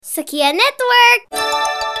Sekian network.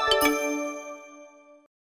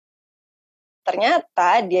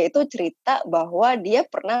 Ternyata dia itu cerita bahwa dia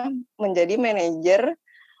pernah menjadi manajer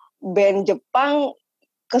band Jepang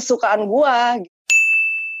kesukaan gua.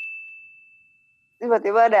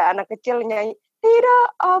 Tiba-tiba ada anak kecil nyanyi, tidak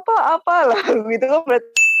apa-apa lah gitu kan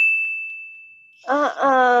berarti.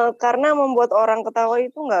 Karena membuat orang ketawa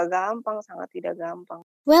itu nggak gampang, sangat tidak gampang.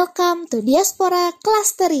 Welcome to Diaspora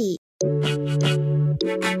Clustery.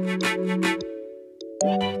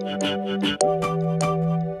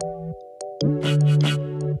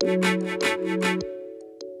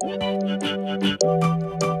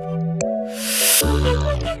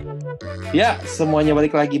 Ya, semuanya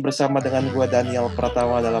balik lagi bersama dengan gue Daniel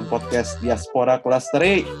Pratama dalam podcast Diaspora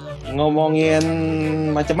Clustery. Ngomongin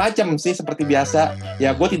macam-macam sih seperti biasa.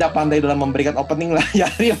 Ya, gue tidak pandai dalam memberikan opening lah.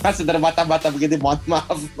 Jadi masih terbata-bata begini, mohon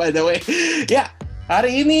maaf by the way. Ya,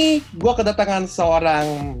 hari ini gue kedatangan seorang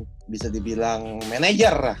bisa dibilang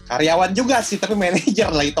manajer, karyawan juga sih, tapi manajer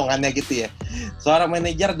lah hitungannya gitu ya. Seorang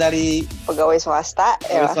manajer dari Pegawai swasta.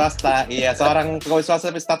 pegawai swasta, iya, seorang pegawai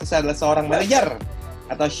swasta tapi statusnya adalah seorang manajer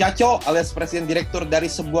atau shacho alias presiden direktur dari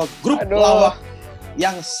sebuah grup lawak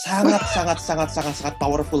yang sangat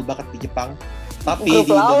powerful banget di Jepang. Tapi Grup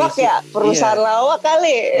di lawak Indonesia, ya, perusahaan lawak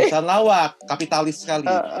kali. perusahaan lawak, kapitalis sekali,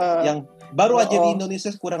 yang baru aja di Oh. Indonesia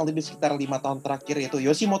kurang lebih sekitar 5 tahun terakhir, yaitu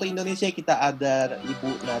Yoshimoto Indonesia. Kita ada Ibu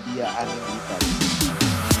Nadia Anindita.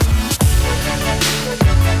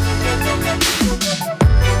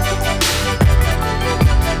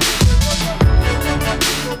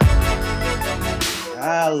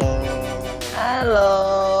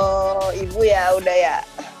 Halo, Ibu ya, udah ya.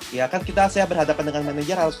 Ya kan saya berhadapan dengan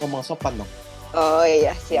manajer harus ngomong sopan dong. Oh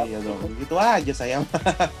iya, siap. Iya dong, gitu aja saya.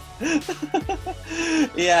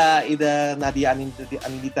 Iya, Ida Nadia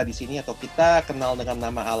Anindita di sini, atau kita kenal dengan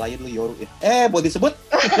nama alay lu Yoru. Boleh disebut?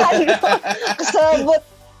 Aduh, kesebut.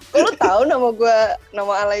 Lu tahu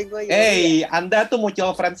nama alay gue gitu. Anda tuh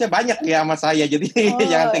mutual friends-nya banyak ya sama saya, jadi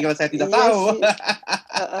jangan tinggal saya tidak tahu.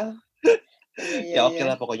 Ya oke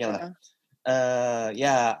lah pokoknya lah.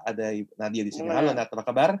 Ya ada Nadia di sini. Halo Nat, apa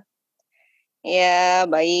kabar? Ya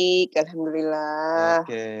baik, alhamdulillah.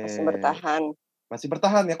 Oke. Masih bertahan. Masih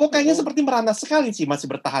bertahan ya? Kok kayaknya seperti merana sekali sih masih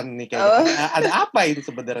bertahan nih kayaknya. Ada apa itu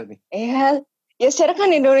sebenarnya nih? Ya sekarang kan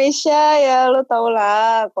Indonesia ya, lo tau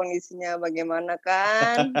lah kondisinya bagaimana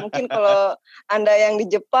kan. Mungkin kalau Anda yang di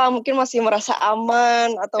Jepang mungkin masih merasa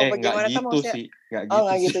aman atau bagaimana kan gitu maksudnya. sih.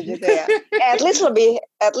 Nggak gitu juga ya.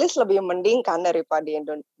 At least lebih mending kan daripada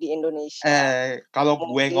di Indonesia. Kalau gue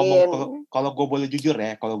Mungkin. ngomong, kalau gue boleh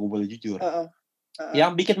jujur,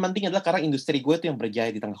 yang bikin penting adalah karena industri gue tuh yang berjaya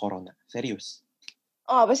di tengah corona. Serius.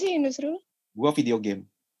 Oh, apa sih industri lu? Gue video game.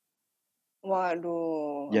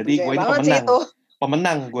 Waduh. Jadi gue ini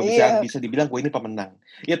pemenang. Gue bisa dibilang gue ini pemenang.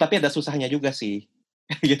 Ya tapi ada susahnya juga sih.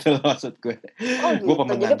 Gitu loh maksud gue. Oh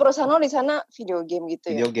gitu. Jadi perusahaan lo di sana video game gitu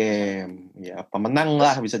video ya? Video game. Ya pemenang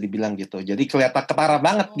lah bisa dibilang gitu. Jadi kelihatan ketara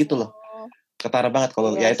banget gitu loh. Ketara banget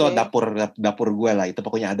kalau iya ya itu sih. dapur gue lah, itu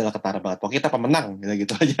pokoknya adalah ketara banget. Pokoknya kita pemenang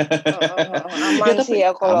gitu aja. Aman ya, sih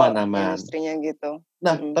ya kalau aman. industrinya gitu.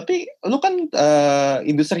 Nah, tapi lu kan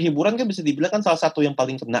industri hiburan kan bisa dibilang kan salah satu yang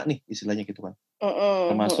paling kena nih istilahnya gitu kan.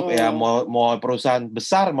 Termasuk ya mau perusahaan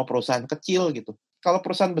besar mau perusahaan kecil gitu. Kalau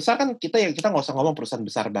perusahaan besar kan kita nggak usah ngomong perusahaan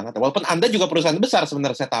besar banget. Walaupun Anda juga perusahaan besar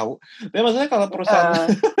sebenarnya saya tahu. Tapi maksudnya kalau perusahaan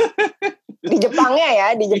di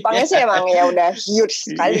Jepangnya sih emang ya udah huge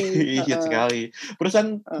sekali. Huge sekali.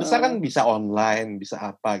 Perusahaan besar kan bisa online, bisa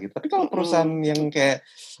apa gitu. Tapi kalau perusahaan yang kayak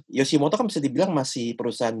Yoshimoto kan bisa dibilang masih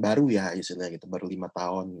perusahaan baru ya, istilahnya gitu, baru 5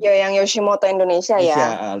 tahun. Ya gitu. Yang Yoshimoto Indonesia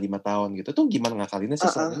ya. 5 tahun gitu. Itu gimana ngakalinnya sih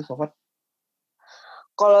saat ini so far?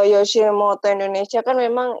 Kalau Yoshimoto Indonesia kan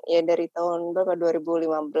memang ya dari tahun berapa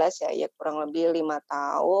 2015 ya kurang lebih 5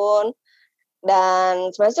 tahun.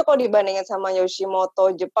 Dan sebenarnya kalau dibandingin sama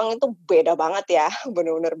Yoshimoto Jepang itu beda banget ya,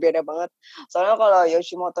 benar-benar beda banget. Soalnya kalau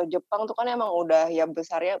Yoshimoto Jepang tuh kan emang udah ya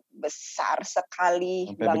besarnya besar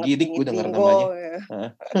sekali. Sampai banget, begidik gue denger namanya.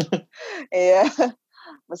 Iya,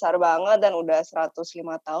 besar banget dan udah 105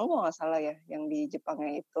 tahun kalau nggak salah ya yang di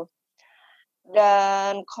Jepangnya itu.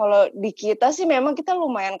 Dan kalau di kita sih memang kita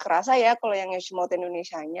lumayan kerasa ya kalau yang Yoshimoto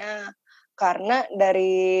Indonesianya. Karena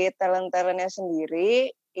dari talent-talentnya sendiri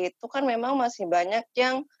itu kan memang masih banyak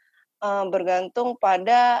yang bergantung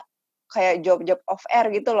pada kayak job-job off air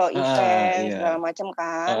gitu loh, event segala macam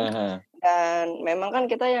kan. Dan memang kan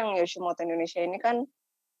kita yang Yoshimoto Indonesia ini kan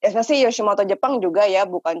especially Yoshimoto Jepang juga ya,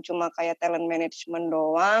 bukan cuma kayak talent management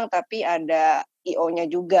doang, tapi ada IO-nya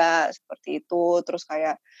juga seperti itu. Terus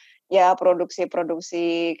kayak ya produksi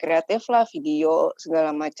kreatif lah, video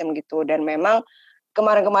segala macam gitu. Dan memang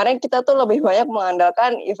kemarin-kemarin kita tuh lebih banyak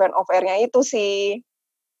mengandalkan event off air-nya itu sih.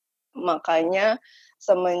 Makanya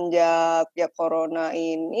semenjak ya corona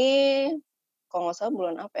ini, kalau nggak salah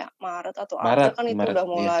bulan apa ya, Maret atau April kan itu udah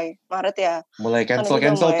mulai, iya. Maret ya, mulai kan itu udah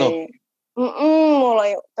cancel tuh.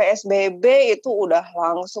 mulai PSBB itu udah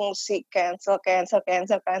langsung sih cancel.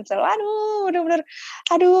 Aduh, bener-bener,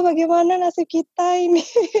 aduh bagaimana nasib kita ini.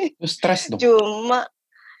 Stres dong. Cuma,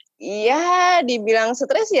 iya dibilang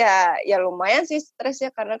stres ya lumayan sih stres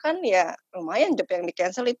ya, karena kan ya lumayan job yang di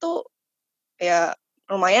cancel itu ya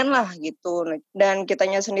lumayan lah gitu. Dan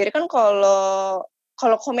kitanya sendiri kan kalau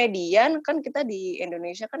komedian kan kita di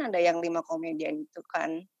Indonesia kan ada yang 5 komedian itu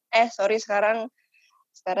kan.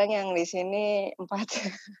 Sekarang yang di sini 4.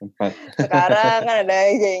 Sekarang kan ada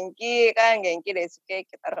Genki, Daisuke,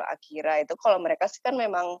 kita Akira. Itu kalau mereka sih kan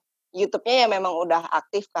memang YouTube-nya ya memang udah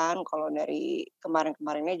aktif kan. Kalau dari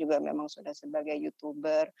kemarin-kemarinnya juga memang sudah sebagai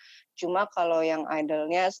YouTuber. Cuma kalau yang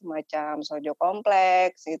idolnya semacam Sojo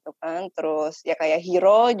Kompleks gitu kan. Terus ya kayak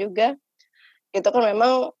Hero juga. Itu kan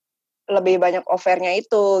memang lebih banyak offernya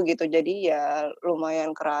itu gitu. Jadi ya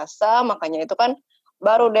lumayan kerasa. Makanya itu kan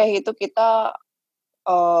baru deh itu kita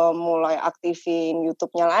mulai aktifin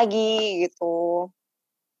YouTube-nya lagi gitu.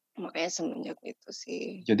 Makanya semenjak itu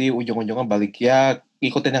sih. Jadi ujung-ujungnya balik ya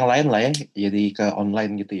ikutin yang lain lah ya, jadi ke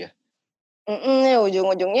online gitu ya. Ya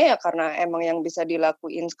ujung-ujungnya ya karena emang yang bisa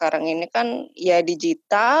dilakuin sekarang ini kan ya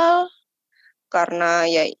digital, karena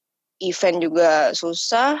ya event juga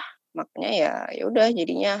susah, makanya ya udah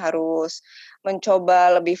jadinya harus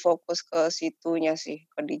mencoba lebih fokus ke situnya sih,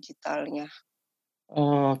 ke digitalnya.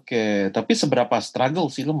 Oke, tapi seberapa struggle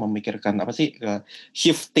sih lo memikirkan apa sih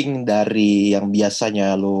shifting dari yang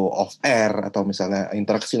biasanya lo off air atau misalnya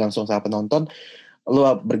interaksi langsung sama penonton,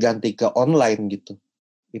 lo berganti ke online gitu.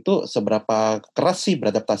 Itu seberapa keras sih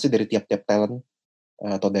beradaptasi dari tiap-tiap talent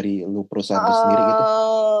atau dari lo perusahaan itu sendiri gitu?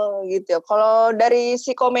 Gitu ya. Kalau dari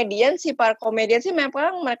para komedian sih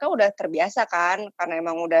memang mereka udah terbiasa kan, karena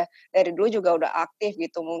emang udah dari dulu juga udah aktif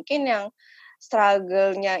gitu. Mungkin yang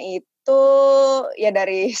struggle-nya itu ya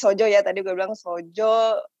dari Sojo ya, tadi gue bilang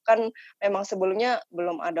Sojo kan memang sebelumnya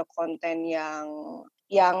belum ada konten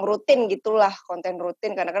yang rutin gitulah, konten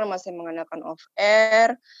rutin karena kan masih mengandalkan off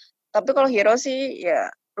air. Tapi kalau Hero sih ya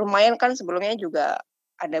lumayan kan sebelumnya juga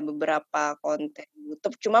ada beberapa konten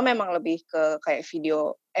YouTube, cuma memang lebih ke kayak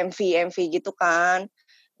video MV gitu kan.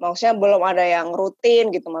 Maksudnya belum ada yang rutin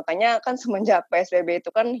gitu, makanya kan semenjak PSBB itu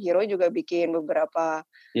kan Hero juga bikin beberapa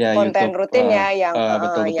Ya, konten YouTube, rutin ya yang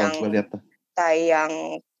betul, yang gue lihat tuh.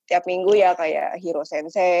 tayang tiap minggu ya, kayak Hero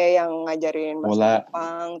Sensei yang ngajarin bahasa Bola.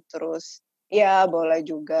 Jepang, terus ya bola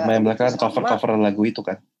juga. Main Gitu, belakang cover lagu itu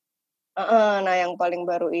kan. Nah yang paling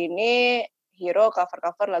baru ini Hero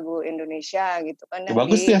cover lagu Indonesia gitu kan. Ya,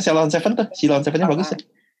 bagus tuh yang Selamat tuh. Selamat 7-nya bagus ya.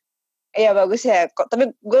 Iya bagus ya.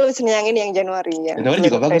 Tapi gue senengin yang Januari ya. Januari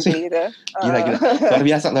juga bagus sih. Gitu. Gila. Luar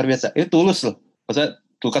biasa. Itu tulus loh. Maksudnya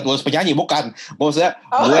bukan tulus penyanyi, bukan. Maksudnya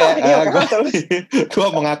gue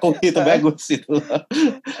mengakui itu bagus itu.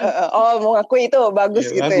 Mengakui itu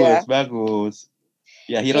bagus gitu ya. Bagus.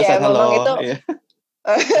 Ya Hiro san halo. Itu,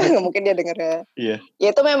 mungkin dia denger ya. Iya. Ya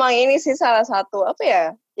itu memang ini sih salah satu apa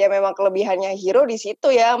ya? Ya memang kelebihannya Hero di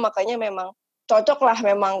situ ya. Makanya memang cocok lah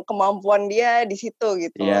memang kemampuan dia di situ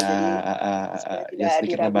gitu. Ya, jadi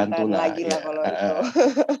sedikit ngebantu lah. Lagi lah kalau itu.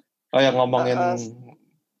 Oh yang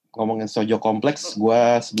ngomongin Sojo Kompleks, gue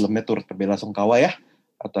sebelumnya turut berbela-sungkawa ya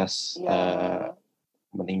atas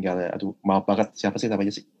meninggalnya. Aduh, maaf banget, siapa sih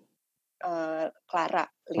namanya sih? Clara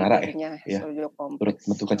ya. Sojo Kompleks.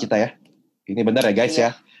 Turut berduka cita ya. Ini benar ya guys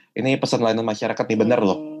ya. Ini pesan layanan masyarakat nih benar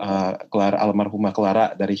loh. Almarhumah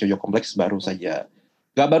Clara dari Sojo Kompleks baru saja.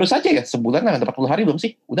 Gak baru saja ya, sebulan ada 40 hari belum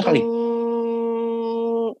sih? Udah kali?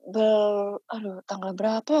 Tanggal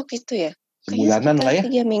berapa waktu itu ya? Sebulanan lah ya.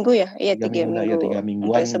 3 minggu ya? Iya 3 minggu. 3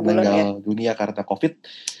 mingguan meninggal dunia karena COVID.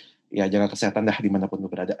 Ya jaga kesehatan dah dimanapun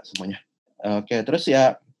lu berada semuanya. Oke, terus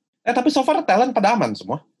ya. Tapi so far talent pada aman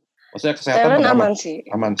semua. Maksudnya kesehatan talent aman sih.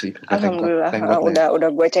 Aman sih. Alhamdulillah.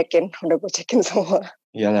 Udah gue cekin semua.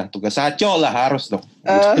 Iyalah, tugas Saco lah harus dong.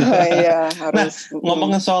 Iya, harus. Nah,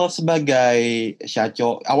 ngomongin soal sebagai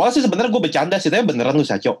Saco, awalnya sih sebenarnya gue bercanda sih, tapi beneran lu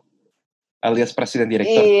Saco, alias presiden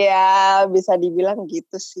direktur. Iya, bisa dibilang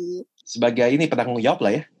gitu sih. Sebagai ini penanggung jawab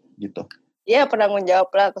lah ya, gitu. Iya, penanggung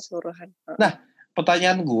jawab lah keseluruhan. Nah,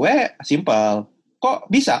 pertanyaan gue simpel,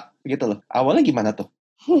 kok bisa gitu loh? Awalnya gimana tuh?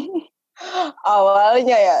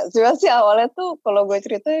 Awalnya ya, sebenarnya awalnya tuh kalau gue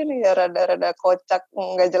ceritain ya rada-rada kocak,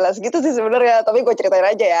 nggak jelas gitu sih sebenarnya. Tapi gue ceritain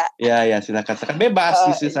aja ya. Ya silakan bebas,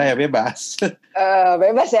 saya bebas.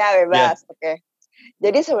 Bebas ya. Oke.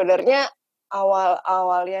 Jadi sebenarnya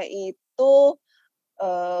awalnya itu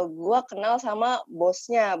gue kenal sama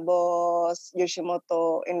bosnya, bos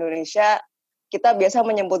Yoshimoto Indonesia. Kita biasa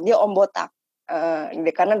menyebut dia Om Botak.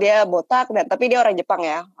 Karena dia botak, tapi dia orang Jepang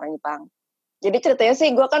ya, orang Jepang. Jadi ceritanya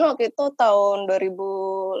sih gue kan waktu itu tahun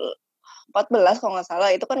 2014 kalau nggak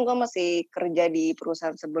salah, itu kan gue masih kerja di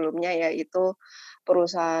perusahaan sebelumnya, yaitu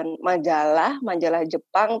perusahaan majalah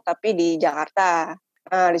Jepang tapi di Jakarta.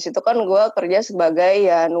 Nah di situ kan gue kerja sebagai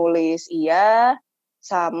ya nulis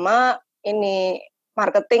sama ini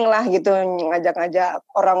marketing lah gitu, ngajak-ngajak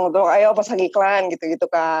orang untuk ayo pasang iklan gitu-gitu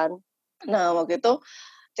kan. Nah waktu itu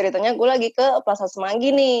ceritanya gue lagi ke Plaza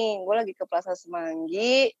Semanggi nih. Gue lagi ke Plaza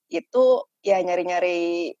Semanggi, itu ya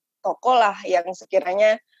nyari-nyari toko lah yang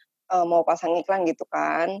sekiranya mau pasang iklan gitu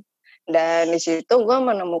kan. Dan di situ gue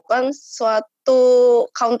menemukan suatu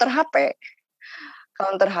counter HP.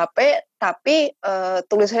 Counter HP, tapi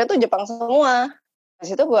tulisannya tuh Jepang semua. Di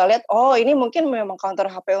situ gue lihat, oh ini mungkin memang counter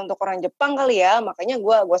HP untuk orang Jepang kali ya. Makanya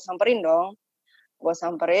gue samperin dong. Gue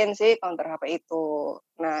samperin sih counter HP itu.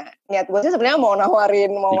 Nah, niat gue sih sebenarnya mau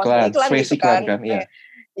masang iklan gitu kan. Iya.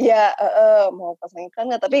 Iya, mau pasang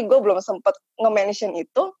iklan nggak, tapi gue belum sempet nge-mention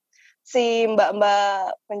itu. Si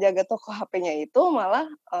mbak-mbak penjaga toko HP-nya itu malah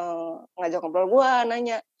ngajak ngobrol gue,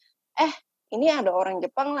 nanya, ini ada orang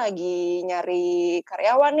Jepang lagi nyari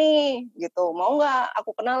karyawan nih, gitu. Mau nggak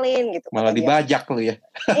aku kenalin gitu. Malah dibajak lu ya.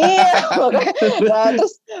 Iya, makanya. Nah,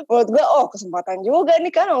 terus menurut gue, kesempatan juga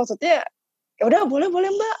nih kan, maksudnya ya udah boleh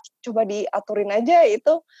Mbak, coba diaturin aja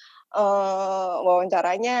itu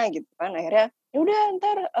wawancaranya gitu kan. Akhirnya ya udah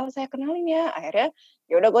ntar saya kenalin ya. Akhirnya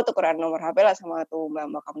ya udah gue tukeran nomor HP lah sama tuh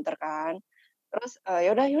mbak counter kan. Terus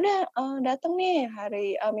ya udah datang nih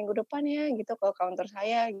hari minggu depan ya gitu ke counter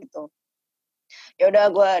saya gitu. Ya udah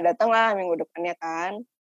gue datang lah minggu depannya kan.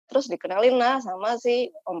 Terus dikenalin lah sama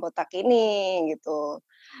si Om Botak ini gitu.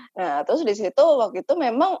 Nah terus di situ waktu itu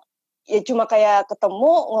memang ya cuma kayak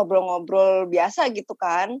ketemu ngobrol-ngobrol biasa gitu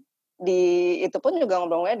kan. Itu pun juga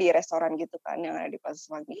ngobrolnya di restoran gitu kan yang ada di Plaza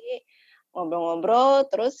Semanggi. Ngobrol-ngobrol,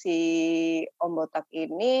 terus si Om Botak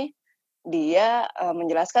ini dia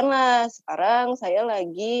menjelaskan lah, sekarang saya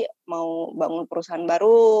lagi mau bangun perusahaan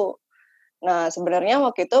baru. Nah sebenarnya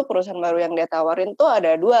waktu itu perusahaan baru yang dia tawarin tuh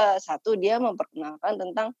ada 2. Satu, dia memperkenalkan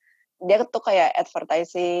tentang, dia tuh kayak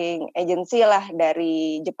advertising agency lah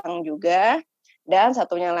dari Jepang juga. Dan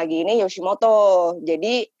satunya lagi ini Yoshimoto.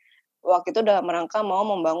 Jadi waktu itu dalam rangka mau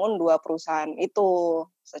membangun 2 perusahaan itu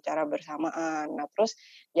secara bersamaan. Nah terus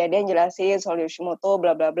ya dia jelasin soal Yoshimoto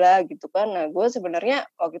bla bla bla gitu kan. Nah gue sebenarnya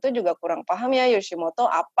waktu itu juga kurang paham ya Yoshimoto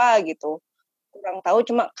apa gitu. Kurang tahu,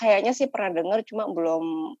 cuma kayaknya sih pernah dengar cuma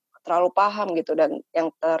belum terlalu paham gitu. Dan yang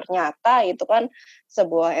ternyata itu kan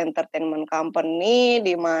sebuah entertainment company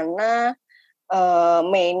di mana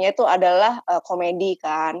main-nya itu adalah komedi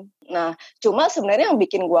kan. Nah, cuma sebenarnya yang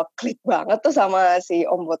bikin gue klik banget tuh sama si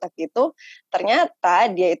Om Botak itu, ternyata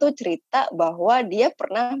dia itu cerita bahwa dia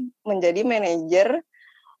pernah menjadi manajer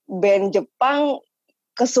band Jepang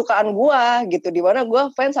kesukaan gue gitu, di mana gue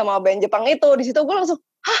fans sama band Jepang itu. Di situ gue langsung,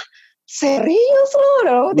 hah, serius lu?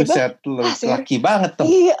 Dalam hati gue, Buset, lu laki banget tuh.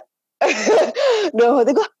 Iya. Dalam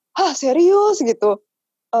hati gue, serius gitu.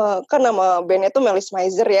 Kan nama bandnya tuh Melis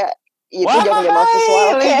Maizer ya. Itu zaman-zaman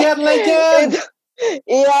visual kayak legend.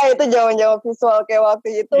 Iya, itu zaman-zaman visual kayak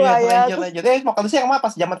waktu itu lah ya. Legend. Vokalisnya yang mana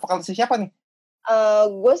pas zaman vokalisnya siapa nih?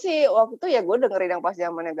 Gue sih waktu itu ya gue dengerin yang pas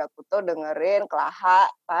zamannya Gakuto, dengerin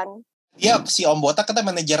Kelaha kan. Iya, si Om Botak kita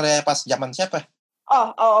manajernya pas zaman siapa?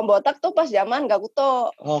 Om Botak tuh pas zaman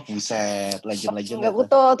Gakuto. Oh, buset, legend.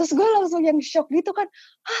 Gakuto. Terus gue langsung yang shock gitu kan.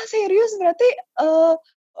 Serius berarti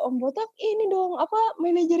Om Botak ini dong,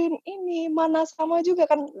 manajerin ini, Mana sama juga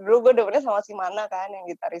kan. Dulu gue dengernya sama si Mana kan, yang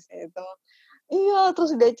gitarisnya itu. Iya,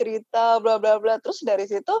 terus dia cerita, bla bla bla. Terus dari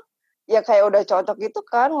situ, ya kayak udah cocok gitu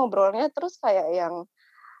kan ngobrolnya. Terus kayak yang,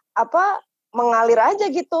 mengalir aja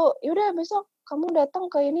gitu. Yaudah besok kamu datang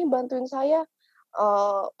ke ini, bantuin saya.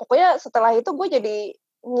 Pokoknya setelah itu gue jadi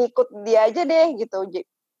ngikut dia aja deh gitu.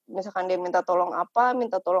 Misalkan dia minta tolong apa,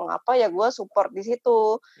 ya gue support di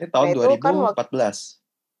situ. Ini tahun 2014.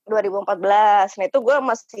 2014. Nah itu gue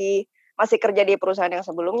masih kerja di perusahaan yang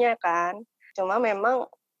sebelumnya kan. Cuma memang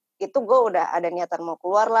itu gue udah ada niatan mau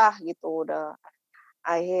keluar lah gitu. Udah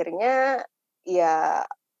akhirnya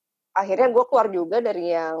gue keluar juga dari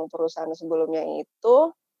yang perusahaan sebelumnya itu.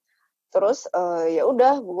 Terus ya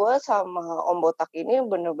udah gue sama Om Botak ini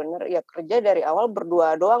bener-bener ya kerja dari awal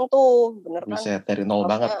berdua doang tuh, bener kan? Bisa dari nol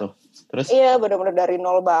banget tuh. Terus? Iya, bener-bener dari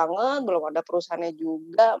nol banget, belum ada perusahaannya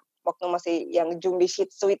juga. Waktu masih yang Jumbi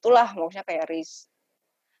Shitsu itulah, maksudnya kayak RIS.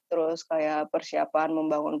 Terus kayak persiapan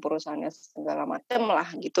membangun perusahaannya segala macam lah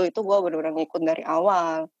gitu. Itu gue bener-bener ngikut dari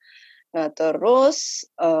awal. Nah terus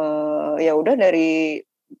ya udah dari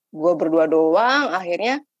gue berdua doang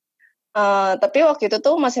akhirnya. Tapi waktu itu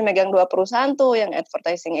tuh masih megang 2 perusahaan tuh, yang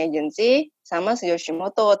advertising agency sama si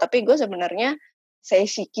Yoshimoto. Tapi gue sebenarnya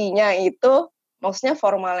seishikinya itu, maksudnya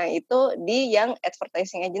formalnya itu di yang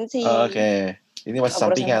advertising agency. Oke. Ini masih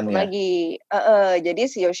Perusahaan sampingan satu ya? lagi. Jadi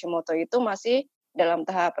si Yoshimoto itu masih dalam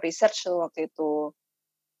tahap research tuh waktu itu.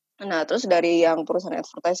 Nah terus dari yang perusahaan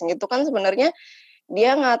advertising itu kan sebenarnya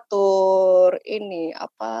dia ngatur ini,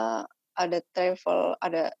 ada travel,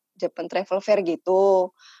 ada Japan Travel Fair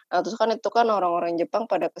gitu. Nah, terus kan itu kan orang-orang Jepang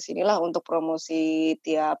pada kesinilah untuk promosi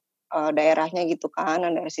tiap daerahnya gitu kan.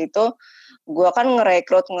 Nah, dari situ gue kan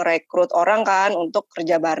ngerekrut orang kan untuk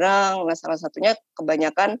kerja bareng. Nah, salah satunya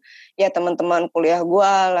kebanyakan ya teman-teman kuliah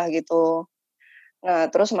gue lah gitu. Nah,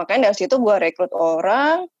 terus makanya dari situ gue rekrut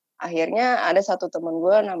orang. Akhirnya ada satu teman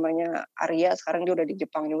gue namanya Arya, sekarang dia udah di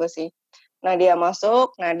Jepang juga sih. Nah, dia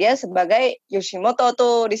masuk, nah dia sebagai Yoshimoto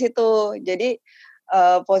tuh di situ. Jadi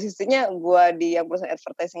posisinya gue di yang perusahaan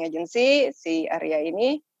advertising agency, si Arya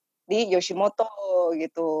ini di Yoshimoto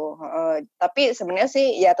gitu. Tapi sebenarnya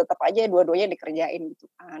sih ya tetap aja dua-duanya dikerjain gitu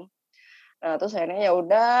kan. Nah, terus akhirnya ya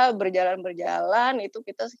udah berjalan itu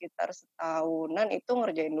kita sekitar setahunan itu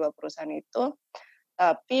ngerjain 2 perusahaan itu.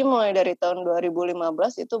 Tapi mulai dari tahun 2015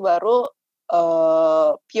 itu baru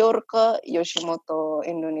pure ke Yoshimoto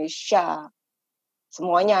Indonesia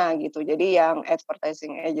semuanya gitu. Jadi yang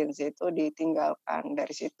advertising agency itu ditinggalkan.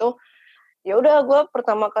 Dari situ ya udah gue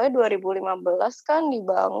pertama kali 2015 kan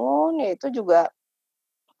dibangun, ya itu juga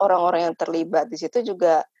orang-orang yang terlibat di situ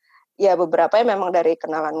juga ya beberapa yang memang dari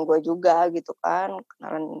kenalan gue juga gitu kan,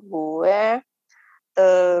 kenalan gue.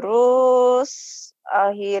 Terus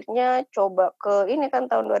akhirnya coba ke ini kan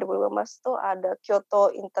tahun 2015 tuh ada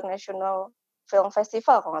Kyoto International Film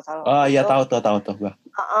Festival kalau nggak salah Oh waktu iya, itu. tahu tuh gue.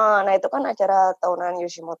 Nah itu kan acara tahunan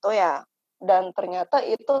Yoshimoto ya. Dan ternyata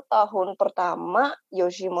itu tahun pertama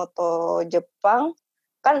Yoshimoto Jepang,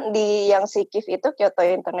 kan di yang si KIF itu Kyoto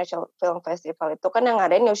International Film Festival itu kan yang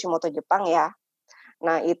ngadain Yoshimoto Jepang ya.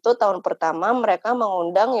 Nah itu tahun pertama mereka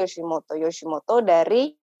mengundang Yoshimoto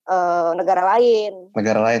dari negara lain.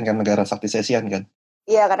 Negara lain kan, negara Sakti Sesian kan?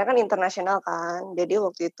 Iya, karena kan internasional kan. Jadi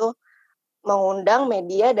waktu itu mengundang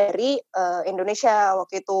media dari Indonesia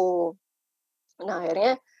waktu itu. Nah,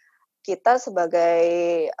 akhirnya kita sebagai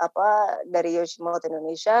dari Yoshimoto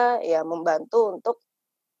Indonesia ya membantu untuk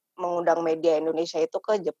mengundang media Indonesia itu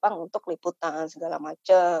ke Jepang untuk liputan segala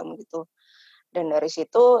macam gitu. Dan dari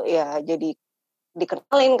situ ya jadi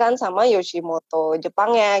dikenalin kan sama Yoshimoto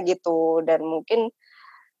Jepangnya gitu. Dan mungkin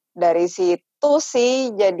dari situ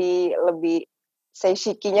sih jadi lebih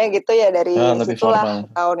seishikinya gitu ya, dari lebih situlah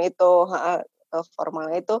formal. tahun itu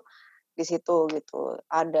formalnya itu di situ gitu.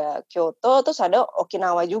 Ada Kyoto, terus ada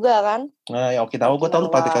Okinawa juga kan. Nah, ya Okinawa gue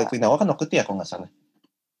tahu pada Okinawa kan waktu itu ya kalau nggak salah.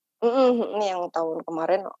 Yang tahun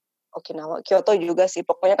kemarin Okinawa, Kyoto juga sih.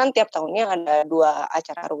 Pokoknya kan tiap tahunnya ada 2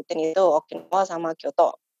 acara rutin itu, Okinawa sama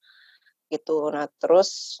Kyoto gitu. Nah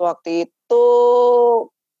terus waktu itu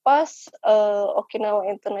pas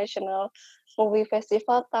Okinawa International Movie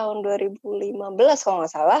Festival tahun 2015 kalau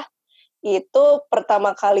nggak salah, itu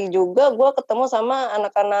pertama kali juga gue ketemu sama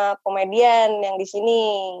anak-anak komedian yang di sini.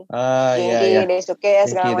 Iya. Daisuke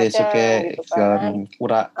segala macam gitu kan.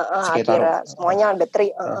 Kura, Akira, semuanya ada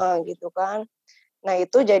gitu kan. Nah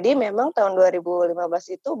itu jadi memang tahun 2015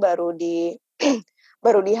 itu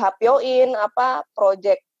baru dihapioin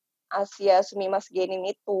project Asia Sumimas Genin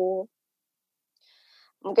itu.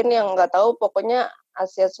 Mungkin yang nggak tahu, pokoknya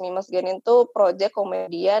Asia Sumimas Genin itu proyek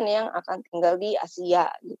komedian yang akan tinggal di Asia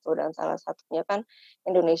gitu, dan salah satunya kan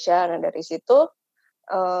Indonesia. Nah dari situ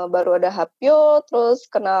baru ada hapio, terus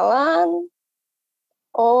kenalan.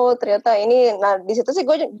 Oh ternyata ini, nah di situ sih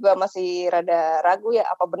gue juga masih rada ragu ya,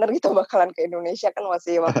 apa benar gitu bakalan ke Indonesia, kan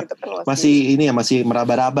masih waktu itu kan masih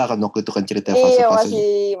meraba-raba kan waktu itu kan cerita iya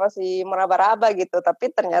fase-fasenya. masih meraba-raba gitu,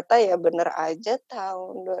 tapi ternyata ya bener aja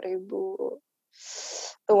tahun 2000.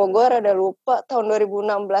 Tunggu, gue rada lupa, tahun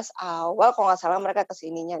 2016 awal kalau nggak salah mereka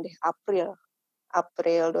kesininya deh, April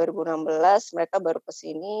 2016 mereka baru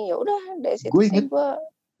kesini. Ya udah dari situ sih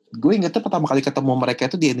gue ingetnya pertama kali ketemu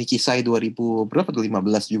mereka itu di Nikisai 2015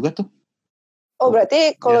 juga tuh. Oh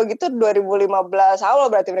berarti kalau gitu 2015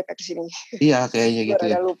 awal berarti mereka kesini. Iya kayaknya gitu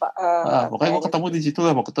ya. Gue rada lupa. Pokoknya gue ketemu di situ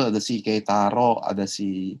lah, waktu itu ada si Keitaro, ada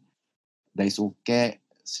si Daisuke,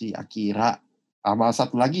 si Akira, sama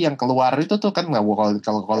satu lagi yang keluar itu tuh kan nggak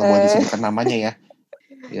kalau boleh disebutkan namanya ya.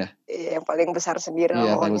 Iya. Yang paling besar sendiri.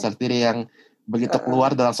 Iya, paling besar sendiri yang begitu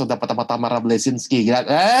keluar dan langsung dapat Tamara Blazinski,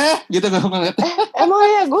 gitu gue ngeliat. Emang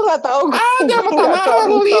ya, gue nggak tahu. Ada Tamara,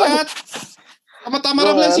 lu lihat sama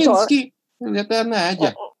Tamara Blazinski, lihatnya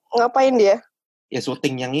aja. Ngapain dia? Ya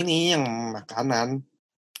syuting yang ini, yang makanan.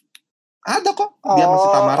 Ada kok, dia masih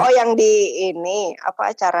Tamara. Oh yang di ini,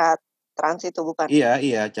 apa acara Trans itu bukan? Iya,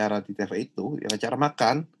 acara di TV itu, ya acara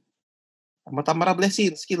makan. Sama Tamara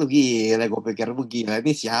Blesinski lu gila, gue pikir lu gila.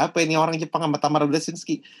 Ini siapa ini orang Jepang sama Tamara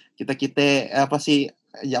Blesinski? Kita apa sih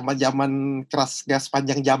zaman keras gas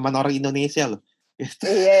panjang zaman orang Indonesia loh. Gitu.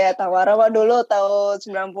 Iya ya, Tamara mah dulu tahun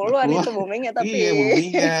 90-an itu boomingnya Iya, tapi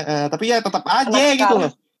boomingnya. Tapi ya tetap aja anak gitu sekarang.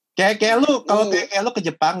 loh. Kayak lu kalau Iya. kayak lu ke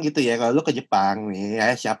Jepang gitu ya. Kalau lu ke Jepang nih,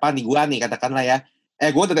 ya siapa nih gua nih katakanlah ya.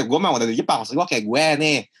 Gue mah udah di Jepang, maksud gue kayak gue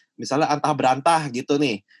nih. Misalnya antah berantah gitu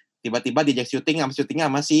nih. Tiba-tiba diajak syutingnya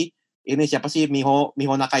sama si ini siapa sih Miho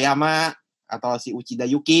Nakayama atau si Uchida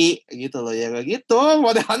Yuki gitu loh ya kayak gitu.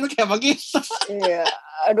 Modelannya kayak begitu. Iya.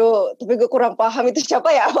 Aduh, tapi gue kurang paham itu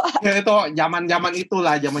siapa ya, Pak. Ya, itu zaman-zaman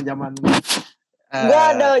itulah, zaman-zaman Gue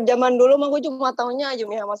ada zaman dulu mah gue cuma taunya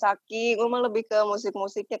Yumi Hamasaki. Gue mah lebih ke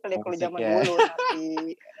musik-musiknya kalau musik zaman ya. dulu tapi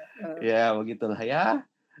Ya begitulah ya.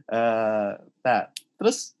 Nah,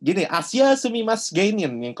 terus gini, Asia Sumimasu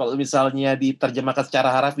Geinin yang kalau misalnya diterjemahkan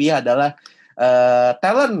secara harafiah adalah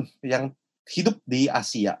talent yang hidup di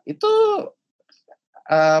Asia. Itu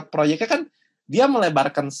proyeknya kan dia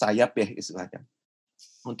melebarkan sayap ya istilahnya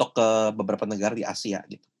untuk ke beberapa negara di Asia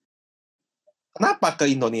gitu. Kenapa ke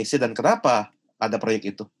Indonesia dan kenapa ada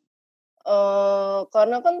proyek itu?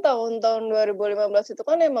 karena kan tahun-tahun 2015 itu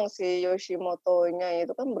kan emang si Yoshimoto-nya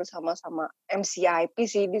itu kan bersama-sama MCIP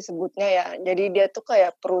sih disebutnya ya. Jadi dia tuh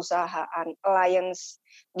kayak perusahaan alliance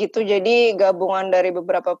gitu. Jadi gabungan dari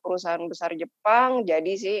beberapa perusahaan besar Jepang.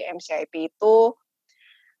 Jadi si MCIP itu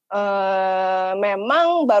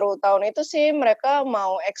memang baru tahun itu sih mereka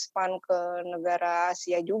mau expand ke negara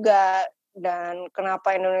Asia juga. Dan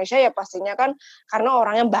kenapa Indonesia ya pastinya kan karena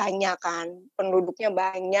orangnya banyak kan, penduduknya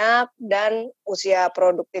banyak dan usia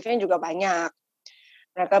produktifnya juga banyak.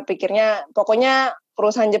 Mereka pikirnya pokoknya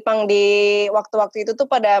perusahaan Jepang di waktu-waktu itu tuh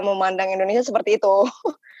pada memandang Indonesia seperti itu.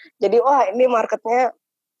 Jadi wah ini marketnya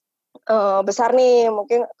besar nih,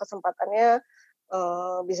 mungkin kesempatannya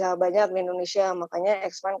bisa banyak di Indonesia, makanya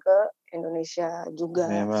expand ke Indonesia juga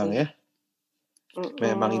Memang sih. ya.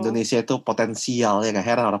 Memang Indonesia itu potensial ya, nggak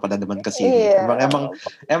heran orang pada demen ke sini. Iya,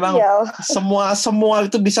 Emang iya. semua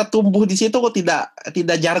itu bisa tumbuh di situ kok,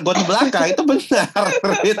 tidak jargon belaka, itu benar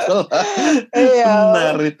itu. Iya.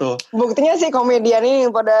 Benar itu. Buktinya sih komedian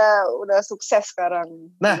ini pada udah sukses sekarang.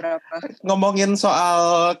 Nah, Beberapa. ngomongin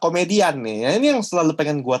soal komedian nih, ya ini yang selalu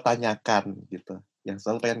pengen gue tanyakan gitu. Yang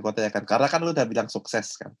selalu pengen gue tanyakan karena kan lu udah bilang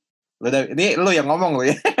sukses kan. Ini lu yang ngomong lu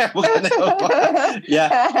ya, bukannya apa. Ya,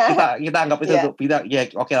 kita anggap itu tuh, ya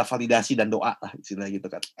oke lah, validasi dan doa lah istilah gitu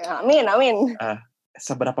kan. Amin.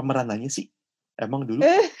 Seberapa merananya sih emang dulu?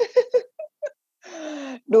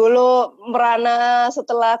 Dulu merana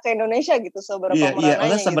setelah ke Indonesia gitu, seberapa Iya,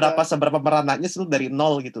 merananya gitu. seberapa merananya sih lu dari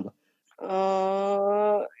nol gitu loh.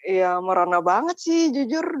 Ya merana banget sih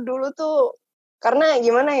jujur dulu tuh. Karena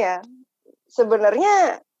gimana ya,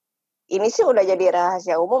 sebenarnya ini sih udah jadi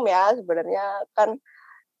rahasia umum ya. Sebenarnya kan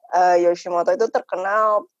Yoshimoto itu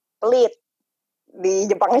terkenal pelit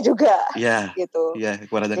di Jepangnya juga. Iya, gitu. Iya,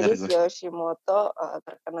 gue dengar Jadi si Yoshimoto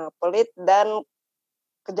terkenal pelit dan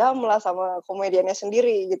kejam lah sama komediannya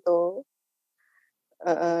sendiri gitu.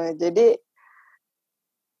 Jadi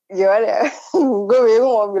gimana ya? Gue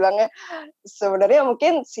bingung mau bilangnya. Sebenarnya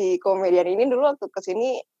mungkin si komedian ini dulu waktu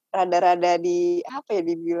kesini rada-rada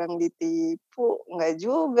dibilang ditipu, nggak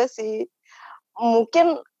juga sih.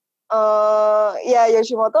 Mungkin ya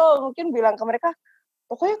Yoshimoto mungkin bilang ke mereka,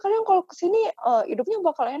 pokoknya kalian kalau kesini hidupnya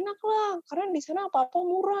bakal enak lah, karena di sana apa-apa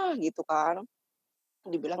murah gitu kan.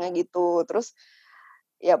 Dibilangnya gitu. Terus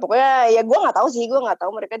ya pokoknya ya gue nggak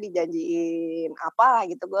tahu mereka dijanjiin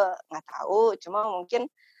apa gitu, gue nggak tahu. Cuma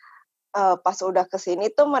mungkin pas udah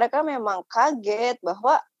kesini tuh mereka memang kaget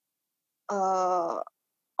bahwa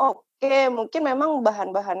oke, mungkin memang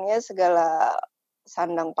bahan-bahannya segala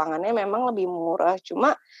sandang pangannya memang lebih murah.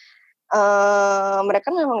 Cuma mereka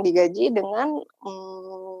memang digaji dengan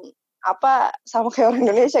sama kayak orang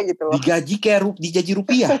Indonesia gitu loh. digaji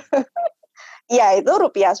rupiah. Iya, itu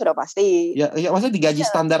rupiah sudah pasti. Ya maksudnya digaji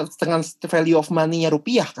standar dengan value of money-nya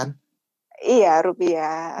rupiah kan? Iya,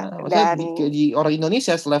 rupiah. Maksudnya Dan digaji orang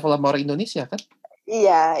Indonesia selevel sama orang Indonesia kan?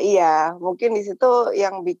 iya. Mungkin di situ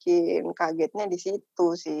yang bikin kagetnya di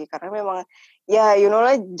situ sih. Karena memang ya you know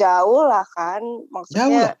lah jauh lah kan. Jauh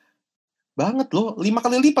lah. Maksudnya Banget loh, 5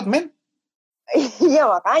 kali lipat men. iya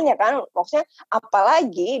makanya kan. Maksudnya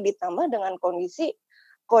apalagi ditambah dengan kondisi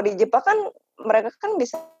kalau di Jepang kan mereka kan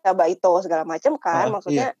bisa baito segala macam kan.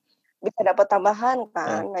 Maksudnya bisa dapat tambahan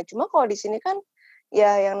kan. Nah cuma kalau di sini kan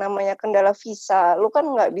ya yang namanya kendala visa, lu kan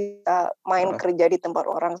nggak bisa main Heeh. kerja di tempat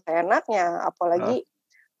orang seenaknya, Heeh. apalagi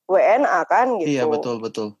WNA kan Iya, gitu.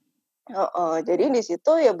 betul. Heeh, jadi di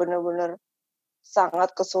situ ya bener-bener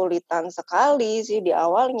sangat kesulitan sekali sih di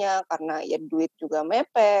awalnya, karena ya duit juga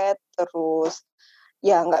mepet, terus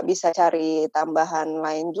ya nggak bisa cari tambahan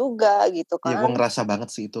lain juga gitu Ya, gue kan. ngerasa banget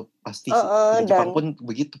sih itu. Pasti sih. Di Jepang Dan pun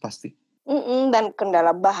begitu pasti. dan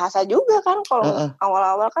kendala bahasa juga kan, kalau Heeh.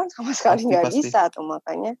 awal-awal kan sama sekali nggak Pasti. bisa tuh,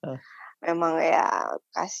 makanya Heeh. memang ya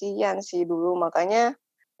kasihan sih dulu, makanya.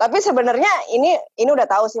 Tapi sebenarnya ini udah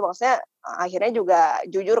tahu sih, maksudnya akhirnya juga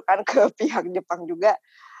jujur kan ke pihak Jepang juga,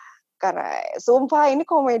 karena sumpah ini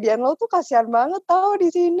komedian lo tuh kasihan banget tau di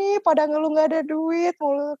sini, pada ngeluh nggak ada duit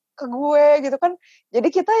mulu ke gue gitu kan. Jadi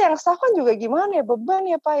kita yang staff kan juga gimana ya, beban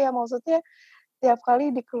ya Pak ya, maksudnya tiap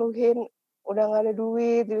kali dikeluhin udah nggak ada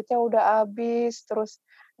duit, duitnya udah habis, terus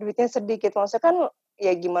duitnya sedikit. Maksudnya kan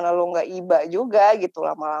ya gimana lo nggak iba juga gitu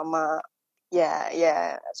lama-lama.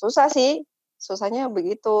 Ya susah sih, susahnya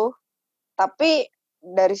begitu. Tapi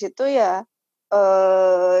dari situ ya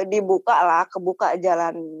kebuka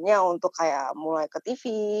jalannya untuk kayak mulai ke TV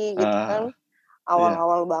gitu kan. Iya.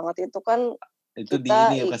 Awal-awal banget itu kan Itu di kita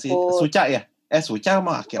ini kasih ikut. Suca ya? Suca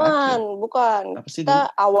mah akhir-akhir. Bukan. Apa sih dulu?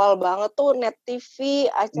 Kita awal banget tuh net TV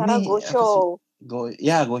acara Ini Go apa sih? Show. Go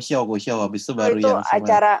Show. Habis itu baru Itu yang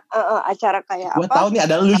sama. acara kayak Gue apa? tahu nih,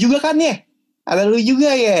 ada lu juga kan ya? Ada lu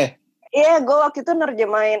juga ya? Iya, gue waktu itu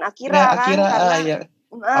nerjemahin Akira kan, Akira, karena ya.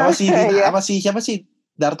 Apa sih Dina? iya. Apa sih, siapa sih?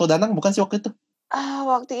 Darto Danang bukan sih waktu itu?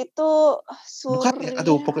 Waktu itu Bukan ya?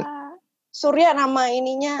 Aduh, pokoknya Surya nama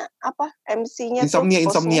ininya apa? MC-nya tuh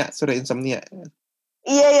bosnya. Insomnia.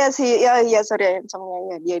 Iya sih, iya Surya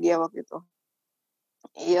Insomnia, dia waktu itu.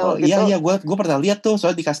 Iya Oh waktu itu. iya, gue pernah lihat tuh,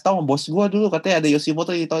 soalnya dikasih tahu sama bos gue dulu, katanya ada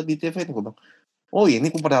Yoshimoto di TV. Gue bilang, oh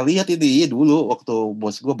ini gue pernah lihat ini, iya dulu waktu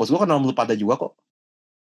bos gue kan lu pada juga kok.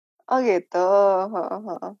 Oh gitu.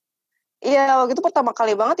 Iya, waktu itu pertama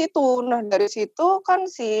kali banget itu. Nah, dari situ kan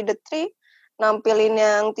si The Tree nampilin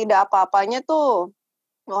yang tidak apa-apanya tuh.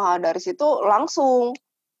 Wah, dari situ langsung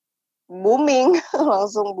booming,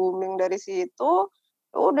 langsung booming dari situ.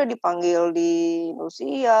 Udah dipanggil di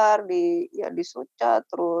Indosiar, di Suca,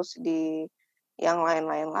 terus di yang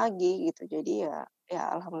lain-lain lagi gitu. Jadi ya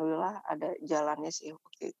alhamdulillah ada jalannya sih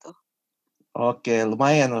waktu itu. Oke,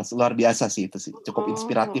 lumayan, luar biasa sih itu sih, cukup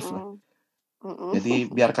inspiratif lah.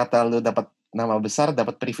 Jadi biar kata lu dapat nama besar,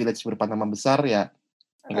 dapat privilege berupa nama besar ya,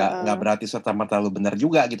 nggak berarti serta-merta lu benar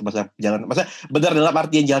juga gitu, masa benar dalam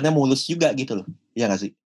artian jalannya mulus juga gitu loh, iya nggak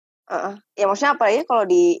sih? Ya maksudnya apa ya, kalau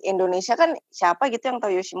di Indonesia kan siapa gitu yang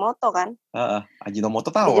tahu Yoshimoto kan?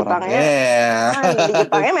 Ajinomoto Di tahu orang. Jepangnya, di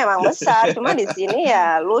Jepangnya memang besar, cuma di sini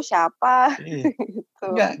ya lu siapa? Gitu.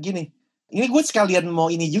 Enggak, gini. Ini gue sekalian mau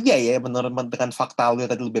ini juga ya, menurut dengan fakta lu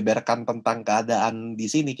tadi lu beberkan tentang keadaan di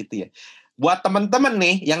sini gitu ya. Buat teman-teman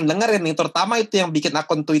nih yang dengerin nih, terutama itu yang bikin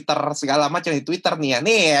akun Twitter segala macam di Twitter nih ya.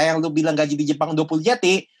 Nih ya, yang lu bilang gaji di Jepang 20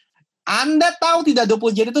 JT. Anda tahu tidak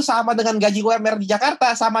 20 JT itu sama dengan gaji UMR di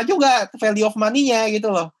Jakarta, sama juga value of money-nya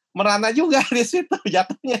gitu loh. Merana juga di situ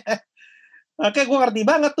jatuhnya. Oke, gue ngerti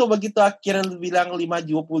banget tuh begitu akhirnya lu bilang 20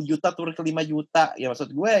 juta turun ke 5 juta. Ya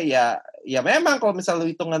maksud gue ya memang kalau misalnya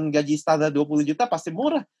lu hitungan gaji standar 20 juta pasti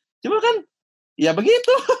murah. Cuma kan ya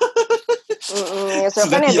begitu. So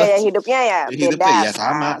kan ya gaya hidupnya ya beda ya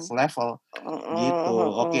sama, kan. selevel. Gitu.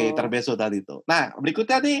 Oke, terbeso tadi tuh. Nah,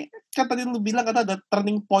 berikutnya nih, kan tadi lu bilang kata ada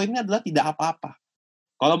turning point-nya adalah tidak apa-apa.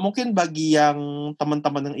 Kalau mungkin bagi yang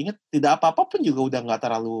teman-teman yang ingat, tidak apa-apa pun juga udah nggak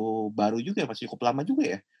terlalu baru juga, masih cukup lama juga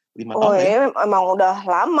ya. 5 tahun ya. Ini emang udah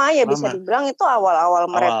lama ya, bisa dibilang itu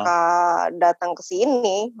awal-awal mereka datang ke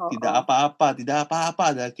sini. Tidak apa-apa.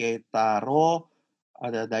 Ada Keitaro,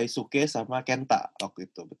 ada Daisuke sama Kenta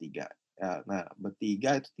waktu itu bertiga. Ya, nah,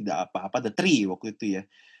 bertiga itu tidak apa-apa, The Three waktu itu ya.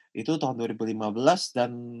 Itu tahun 2015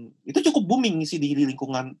 dan itu cukup booming sih di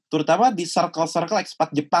lingkungan, terutama di circle-circle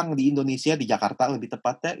expat Jepang di Indonesia, di Jakarta lebih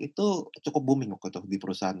tepatnya, itu cukup booming waktu itu di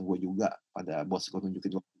perusahaan gue juga. Pada bos gue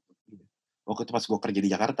nunjukin waktu itu pas gue kerja di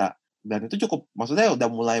Jakarta. Dan itu cukup, maksudnya udah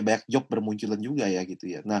mulai banyak job bermunculan juga ya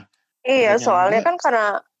gitu ya. Nah, iya, soalnya kan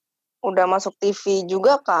karena udah masuk TV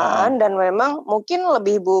juga kan, dan memang mungkin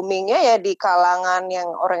lebih boomingnya ya di kalangan yang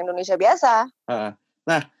orang Indonesia biasa.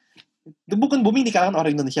 Nah, itu bukan booming di kalangan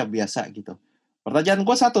orang Indonesia biasa gitu. Pertanyaan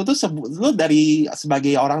gue satu tuh, lu dari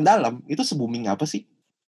sebagai orang dalam itu se-booming apa sih?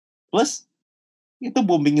 Plus itu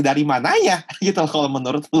booming dari mananya gitu kalau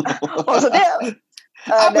menurut lu? Maksudnya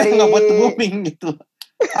apa yang ngebuat itu booming gitu?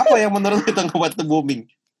 Apa yang menurut lu itu ngebuat itu booming?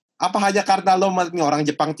 Apa hanya karena lo orang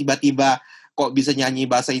Jepang tiba-tiba kok bisa nyanyi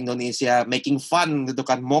bahasa Indonesia, making fun gitu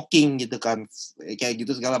kan, mocking gitu kan, kayak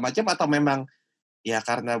gitu segala macam, atau memang ya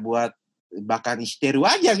karena buat bahkan isteru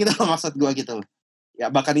aja gitu maksud gue gitu loh. Ya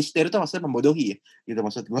bahkan isteru itu maksudnya membodohi ya, gitu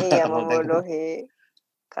maksud gue. Iya, membodohi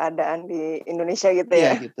keadaan di Indonesia gitu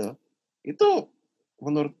Iya ya. gitu. Itu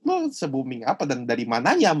menurut lo se-booming apa dan dari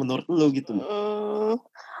mananya menurut lo gitu loh?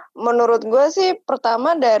 Menurut gue sih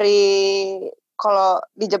pertama dari kalau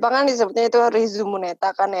di Jepang kan disebutnya itu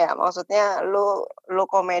rizumuneta kan ya, maksudnya lu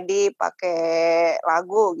komedi pakai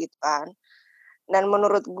lagu gitu kan. Dan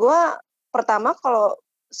menurut gue pertama kalau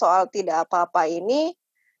soal tidak apa-apa ini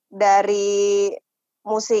dari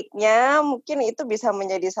musiknya mungkin itu bisa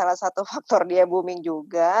menjadi salah satu faktor dia booming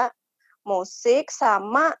juga. Musik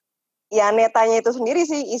sama ya netanya itu sendiri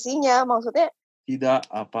sih isinya, maksudnya Tidak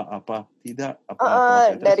apa-apa, tidak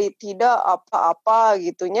apa-apa. Terus dari tidak apa-apa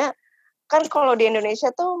gitunya. Kan kalau di Indonesia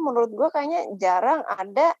tuh menurut gue kayaknya jarang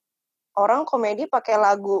ada orang komedi pakai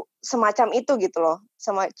lagu semacam itu gitu loh.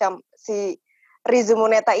 Semacam si Rizu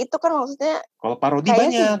Moneta itu kan maksudnya kalau parodi kayaknya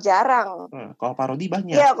sih banyak. jarang. Kalau parodi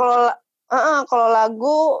banyak. Iya kalau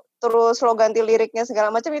lagu terus lo ganti liriknya segala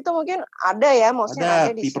macam itu mungkin ada ya, maksudnya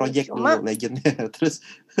ada di sini. P-Project Cuma dulu legendnya. Terus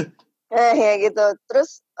ya gitu.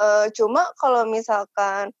 Terus cuma kalau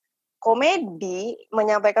misalkan komedi,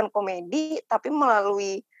 menyampaikan komedi tapi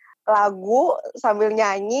melalui lagu sambil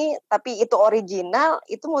nyanyi tapi itu original,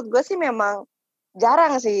 itu menurut gue sih memang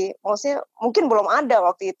jarang sih. Maksudnya mungkin belum ada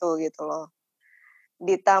waktu itu gitu loh.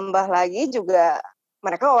 Ditambah lagi juga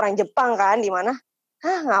mereka orang Jepang kan, di mana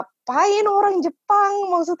ngapain orang Jepang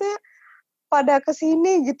maksudnya pada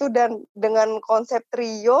kesini gitu, dan dengan konsep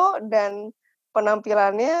trio dan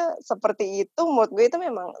penampilannya seperti itu, menurut gue itu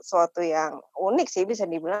memang suatu yang unik sih, bisa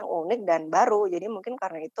dibilang unik dan baru. Jadi mungkin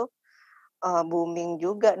karena itu booming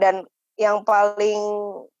juga. Dan yang paling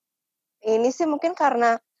ini sih mungkin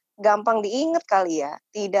karena gampang diingat kali ya,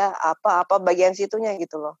 tidak apa-apa bagian situnya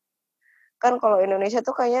gitu loh. Kan kalau Indonesia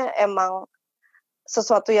tuh kayaknya emang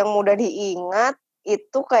sesuatu yang mudah diingat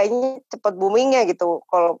itu kayaknya cepat boomingnya gitu.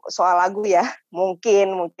 Kalau soal lagu ya,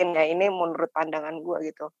 mungkin ya ini menurut pandangan gue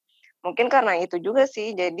gitu. Mungkin karena itu juga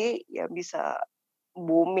sih, jadi ya bisa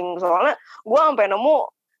booming. Soalnya gue sampai nemu,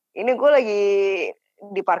 ini gue lagi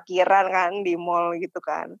di parkiran kan, di mall gitu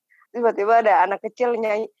kan. Tiba-tiba ada anak kecil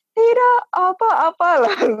nyanyi, tidak apa-apa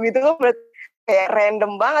lah gitu kan, kayak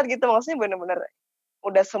random banget gitu. Maksudnya bener-bener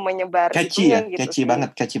udah semenyebar catchy itunya ya, gitu catchy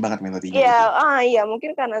sih. banget melodinya. Iya, gitu. iya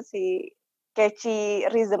mungkin karena si catchy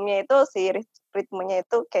rhythm-nya itu, si ritmenya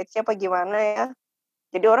itu catchy apa gimana ya.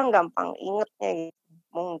 Jadi orang gampang ingetnya gitu.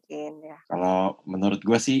 Mungkin ya. Kalau menurut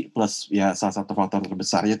gue sih plus ya salah satu faktor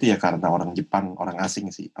terbesarnya itu ya karena orang Jepang, orang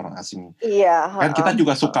asing sih, orang asing. Iya, Kan kita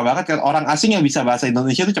juga suka banget kan orang asing yang bisa bahasa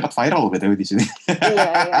Indonesia itu cepat viral loh BTW di sini.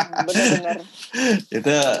 Iya, benar-benar.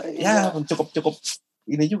 Itu ya cukup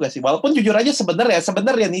ini juga sih. Walaupun jujur aja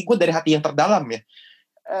sebenarnya nih gue dari hati yang terdalam ya.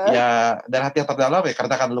 Ya dari hati yang terdalam ya,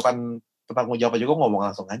 karena kan lu kan tanggung jawab juga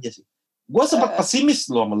ngomong langsung aja sih. Gue sempat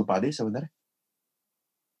pesimis loh sama lu Pade sebenarnya.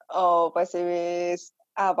 Oh, pesimis.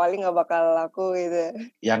 Paling nggak bakal laku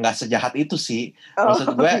gitu. Ya nggak sejahat itu sih.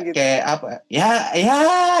 Maksud gue gitu. kayak apa? Ya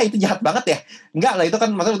itu jahat banget ya. Enggak lah, itu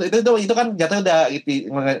kan maksud itu kan jatuhnya udah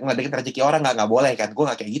ngeledekin rezeki orang, nggak boleh kan. Gue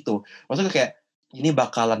nggak kayak gitu. Maksud gue kayak ini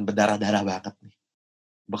bakalan berdarah-darah banget nih.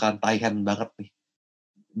 Bakalan taihan banget nih.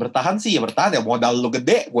 Bertahan sih ya bertahan ya, modal lu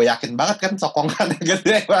gede, gue yakin banget kan sokongannya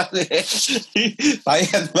gede pasti.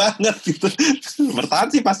 Taihan banget gitu. Bertahan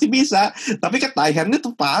sih pasti bisa, tapi kan taihannya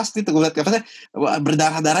tuh pasti tuh gue liat apa sih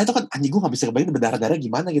berdarah-darah itu kan, anjing gue nggak bisa kebayang berdarah-darah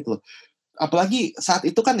gimana gitu loh. Apalagi saat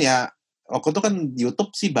itu kan ya, waktu itu kan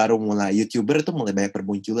YouTube sih baru mulai, YouTuber itu mulai banyak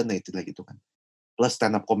bermunculan nah itu gitu kan, plus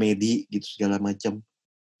stand up komedi gitu segala macam.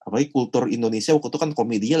 Apalagi kultur Indonesia waktu itu kan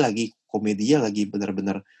komedinya lagi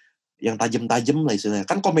benar-benar yang tajam-tajam lah istilahnya.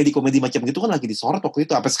 Kan komedi-komedi macam gitu kan lagi disorot waktu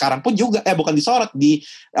itu. Sampai sekarang pun juga bukan disorot, di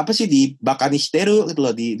apa sih, di bakanisteru gitu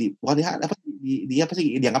loh, bukan di apa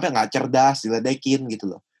sih, dianggapnya nggak cerdas, diledekin gitu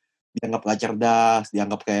loh. Dianggap nggak cerdas,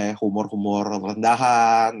 dianggap kayak humor-humor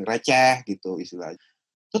rendahan, receh gitu istilahnya.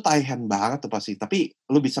 Itu taihan banget tuh pasti. Tapi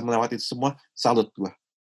lu bisa melewati itu semua, salut gua.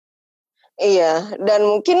 Iya, dan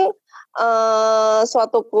mungkin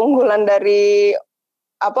suatu keunggulan dari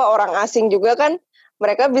orang asing juga kan,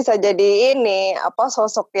 mereka bisa jadi ini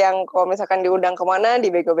sosok yang kalau misalkan diundang kemana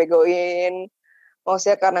dibego-begoin,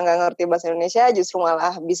 maksudnya karena nggak ngerti bahasa Indonesia justru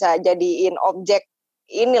malah bisa jadiin objek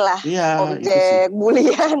inilah, objek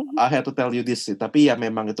bulian. I have to tell you this sih, tapi ya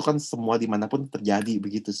memang itu kan semua dimanapun terjadi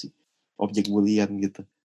begitu sih, objek bulian gitu.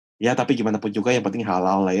 Ya tapi gimana pun juga yang penting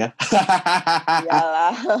halal lah ya.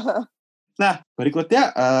 Iyalah. Nah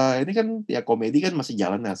berikutnya ini kan ya komedi kan masih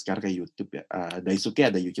jalan nah sekarang kayak YouTube ya. Daisuke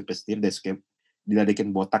ada YouTube sendiri, Daisuke diladekin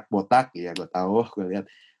botak-botak ya, gue tahu, gue lihat.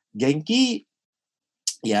 Genki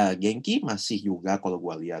masih juga kalau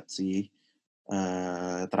gue lihat sih.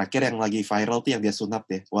 Terakhir yang lagi viral tuh yang dia sunat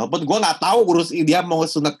deh. Walaupun gue nggak tahu dia mau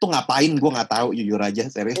sunat tuh ngapain, gue nggak tahu jujur aja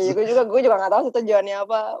serius. Iya, gue juga nggak tahu sih tujuannya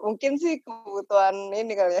apa. Mungkin sih kebutuhan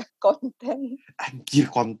ini kali ya, konten. Anjir,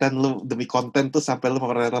 konten lu, demi konten tuh sampai lu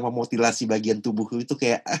memutilasi bagian tubuh lu itu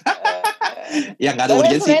kayak ya nggak ada Tapi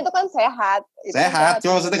urgensi. sebenarnya itu kan sehat. Sehat,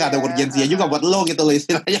 cuma maksudnya nggak ada urgensinya juga buat lo gitu loh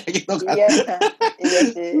istilahnya gitu kan. Iya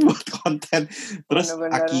sih. Buat konten. Terus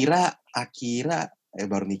Bener-bener. Akira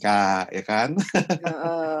baru nikah ya kan.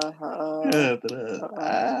 Terus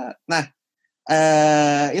nah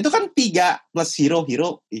itu kan 3 plus hero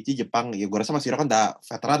itu Jepang ya, gue rasa Mas Hiro kan udah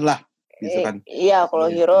veteran lah gitu kan. Iya, kalau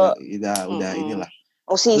hero udah inilah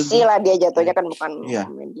musisi lah dia jatuhnya kan, bukan iya.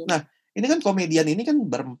 komedian. Nah ini kan komedian ini kan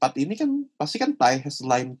berempat ini kan pasti kan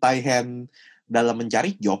selain Taihen dalam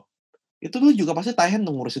mencari job, itu lu juga pasti Taihen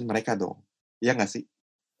ngurusin mereka dong, iya nggak sih?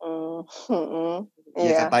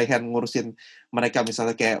 Ya kan Taihen ngurusin mereka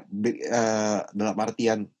misalnya kayak dalam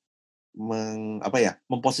artian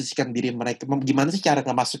memposisikan diri mereka, gimana sih cara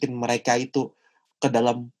ngemasukin mereka itu ke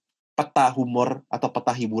dalam peta humor atau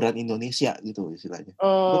peta hiburan Indonesia gitu istilahnya.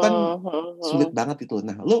 Itu kan sulit banget itu.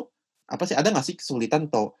 Nah, lu apa sih, ada nggak sih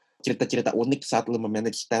kesulitan atau cerita-cerita unik saat lu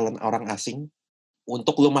memanage talent orang asing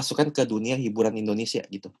untuk lu masukkan ke dunia hiburan Indonesia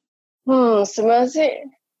gitu? Sebenarnya sih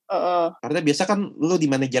Karena biasa kan lu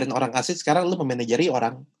dimanajerin orang asing, sekarang lu memanajeri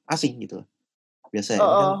orang asing gitu. Biasa ini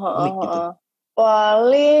kan unik gitu.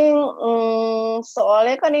 Paling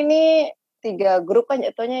soalnya kan ini 3 grup kan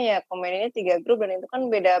jatuhnya ya, komedi ini 3 grup dan itu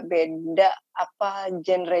kan beda-beda apa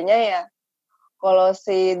genrenya ya. Kalau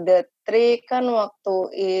si The Three kan waktu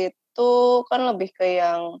itu kan lebih ke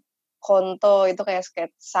yang konto, itu kayak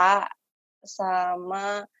sketsa,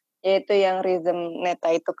 sama yaitu yang rhythm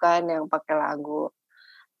neta itu kan yang pakai lagu.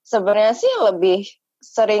 Sebenarnya sih lebih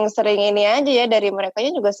sering-sering ini aja ya, dari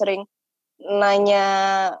merekanya juga sering nanya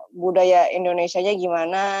budaya Indonesianya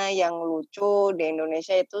gimana, yang lucu di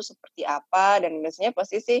Indonesia itu seperti apa, dan biasanya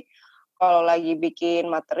pasti sih kalau lagi bikin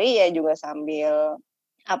materi ya juga sambil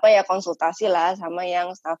konsultasi lah sama yang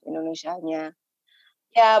staff Indonesianya.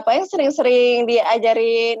 Ya paling sering-sering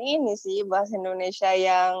diajarin ini sih bahasa Indonesia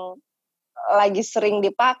yang lagi sering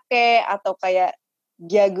dipakai atau kayak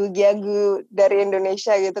giagu-giagu dari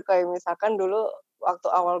Indonesia gitu, kayak misalkan dulu waktu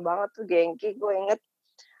awal banget tuh Gengki, gue inget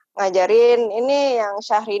ngajarin ini yang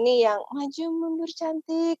Syahrini yang maju mundur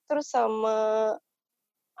cantik, terus sama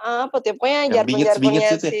pokoknya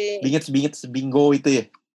jargon-jargonnya si bingits bingo itu ya.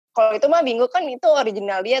 Kalau itu mah bingo kan itu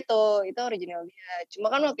original dia tuh, itu original dia. Cuma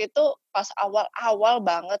kan waktu itu pas awal-awal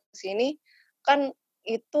banget sini kan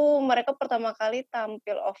itu mereka pertama kali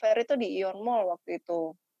tampil offer itu di Ion Mall waktu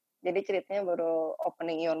itu. Jadi ceritanya baru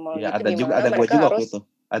opening Ion Mall Ya, gitu, gimana ada mereka juga harus. Waktu itu.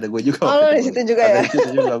 Ada gue juga. Oh, di situ juga ya. Ada di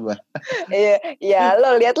situ juga, Mbak. Iya, lo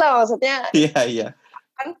lihat lah maksudnya. Iya.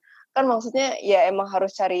 Kan maksudnya ya emang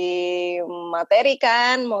harus cari materi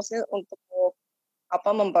kan, maksudnya untuk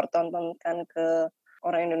mempertontonkan ke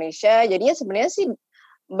orang Indonesia. Jadinya sebenarnya sih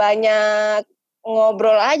banyak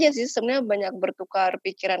ngobrol aja sih, sebenarnya banyak bertukar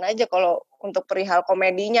pikiran aja kalau untuk perihal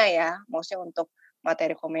komedinya ya, maksudnya untuk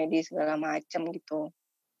materi komedi segala macam gitu.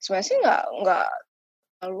 Sebenarnya sih nggak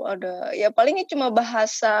lalu ada, ya palingnya cuma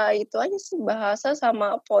bahasa itu aja sih, bahasa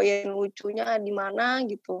sama poin lucunya di mana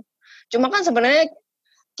gitu. Cuma kan sebenarnya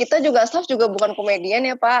kita juga staff juga bukan komedian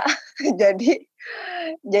ya Pak.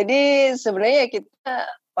 jadi sebenarnya ya kita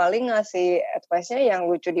paling ngasih advice-nya yang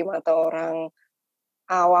lucu di mata orang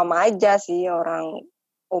awam aja sih, orang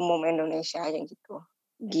umum Indonesia aja gitu.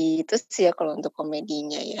 Gitu sih ya kalau untuk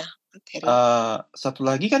komedinya ya. Satu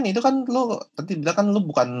lagi kan itu kan lu tadi bilang kan lu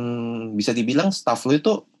bukan, bisa dibilang staff lu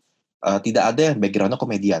itu tidak ada yang background-nya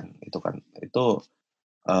komedian itu kan. Itu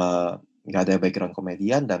nggak ada background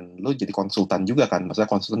komedian dan lu jadi konsultan juga kan, maksudnya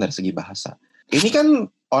konsultan dari segi bahasa. Ini kan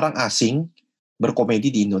orang asing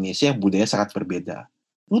berkomedi di Indonesia yang budaya sangat berbeda.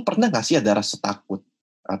 Lu pernah nggak sih ada rasa takut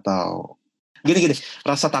atau gini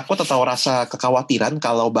rasa takut atau rasa kekhawatiran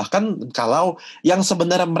kalau yang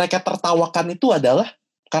sebenarnya mereka tertawakan itu adalah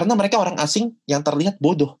karena mereka orang asing yang terlihat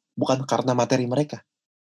bodoh, bukan karena materi mereka?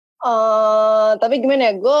 Tapi gimana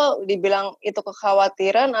ya, gue dibilang itu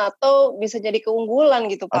kekhawatiran atau bisa jadi keunggulan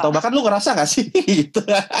gitu Pak. Atau bahkan lu ngerasa gak sih gitu?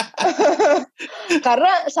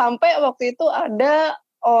 Karena sampai waktu itu ada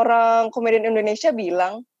orang komedian Indonesia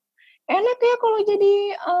bilang, enak ya kalau jadi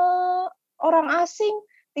orang asing,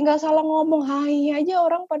 tinggal salah ngomong hai aja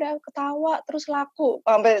orang pada ketawa terus laku,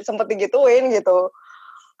 sampai sempet digituin gitu.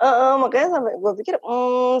 Makanya sampai gue pikir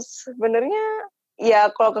sebenarnya ya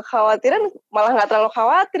kalau kekhawatiran malah nggak terlalu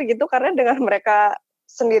khawatir gitu, karena dengan mereka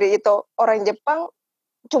sendiri itu orang Jepang.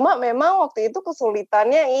 Cuma memang waktu itu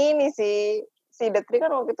kesulitannya ini si Detri kan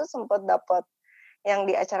waktu itu sempat dapat yang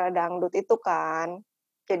di acara dangdut itu kan.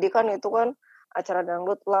 Jadi kan itu kan acara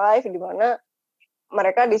dangdut live di mana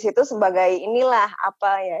mereka di situ sebagai inilah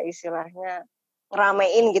apa ya istilahnya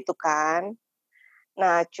ngeramein gitu kan.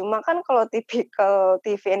 Nah, cuma kan kalau tipikal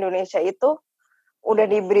TV Indonesia itu udah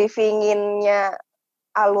di briefinginnya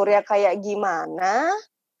alurnya kayak gimana,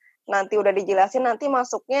 nanti udah dijelasin nanti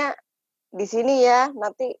masuknya di sini ya,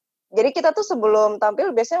 nanti jadi kita tuh sebelum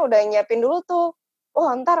tampil biasanya udah nyiapin dulu tuh. Oh,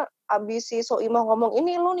 ntar abis si Soimah ngomong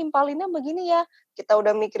ini lu nimpalinnya begini ya. Kita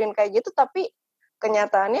udah mikirin kayak gitu tapi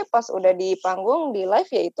kenyataannya pas udah di panggung di live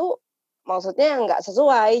ya itu maksudnya nggak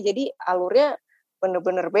sesuai. Jadi alurnya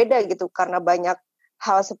bener-bener beda gitu karena banyak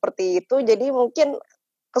hal seperti itu. Jadi mungkin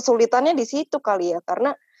kesulitannya di situ kali ya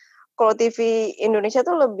karena kalau TV Indonesia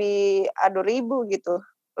tuh lebih adu ribu gitu.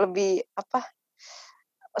 Lebih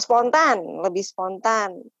lebih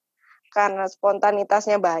spontan. Karena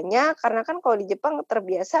spontanitasnya banyak, karena kan kalau di Jepang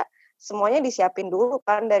terbiasa semuanya disiapin dulu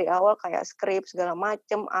kan dari awal kayak skrip segala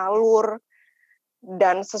macem, alur,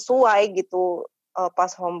 dan sesuai gitu.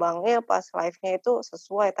 Pas hombangnya, pas live-nya itu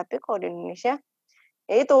sesuai. Tapi kalau di Indonesia,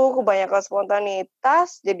 ya itu kebanyakan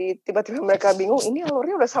spontanitas, jadi tiba-tiba mereka bingung, ini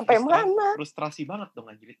alurnya udah sampai mana? Frustrasi banget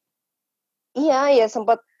dong anjir. Iya, ya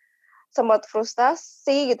sempat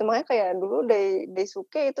frustasi gitu. Makanya kayak dulu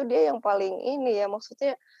Daisuke itu dia yang paling ini ya,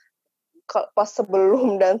 maksudnya pas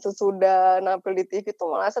sebelum dan sesudah nampil di TV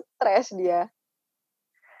tuh malah stres dia.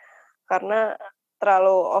 Karena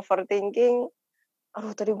terlalu overthinking,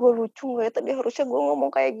 aduh tadi gue lucu gak ya, tadi harusnya gue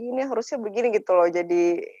ngomong kayak gini, harusnya begini gitu loh.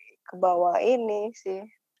 Jadi kebawa ini sih,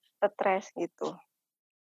 stres gitu.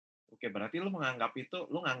 Oke, berarti lu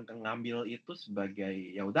ngambil itu sebagai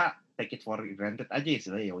ya udah take it for granted aja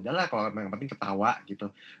istilahnya. Ya udahlah kalau yang penting ketawa gitu.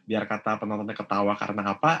 Biar kata penontonnya ketawa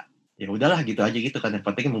karena apa? Ya udahlah gitu aja gitu kan. Yang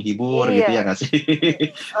penting menghibur gitu ya nggak sih?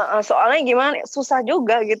 Soalnya gimana? Susah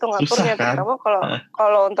juga gitu ngaturnya. Susah kan? Terutama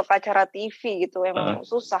kalau untuk acara TV gitu emang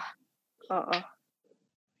susah.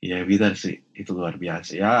 Ya benar sih, itu luar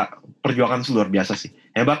biasa. Ya perjuangan itu luar biasa sih.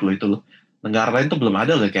 Hebat loh itu loh. Negara lain tuh belum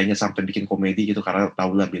ada loh kayaknya sampai bikin komedi gitu karena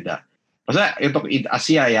tahu lah beda. Maksudnya untuk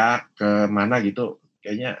Asia ya ke mana gitu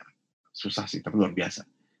kayaknya susah sih tapi luar biasa.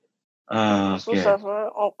 Susah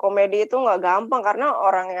soalnya komedi itu nggak gampang karena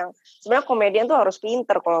orang yang sebenarnya komedian tuh harus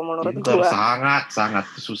pinter kalau menurut gue. Sangat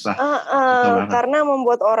susah. Karena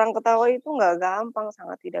membuat orang ketawa itu nggak gampang,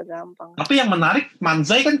 sangat tidak gampang. Tapi yang menarik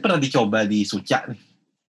Manzai kan pernah dicoba di Suca nih.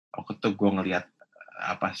 Waktu itu gue ngelihat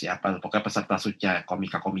pokoknya peserta Suca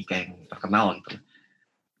komika-komika yang terkenal gitu.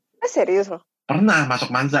 Serius loh? Pernah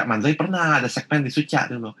masuk Manzai pernah ada segmen di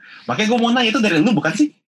Suca dulu. Makanya gue mau nanya itu dari lu bukan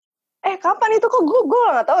sih? Kapan itu kok gue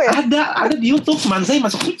nggak tahu ya? Ada di YouTube Manzai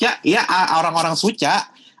masuk Suca. Iya, orang-orang Suca,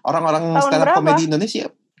 orang-orang stand up komedi Indonesia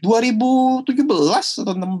 2017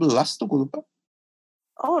 atau 16 tuh gue lupa.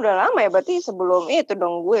 Oh, udah lama ya berarti sebelum itu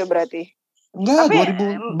dong gue berarti. Enggak,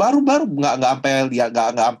 2000 baru enggak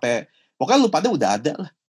sampai pokoknya lu pada udah ada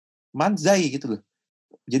lah. Manzai gitu loh.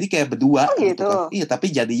 Jadi kayak berdua gitu kan. Iya,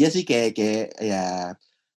 tapi jadinya sih kayak ya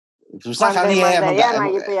susah kali ya emang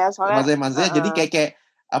gitu ya, soalnya Manzai jadi kayak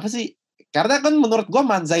apa sih? Karena kan menurut gua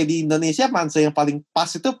Manzai di Indonesia Manzai yang paling pas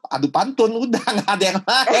itu adu pantun, udah nggak ada yang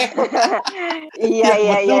lain.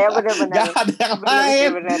 Iya benar-benar. Nggak ada yang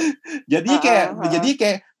lain. Jadi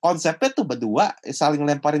kayak konsepnya tuh berdua saling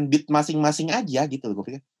lemparin beat masing-masing aja gitu loh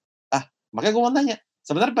gue pikir. Makanya gue mau tanya.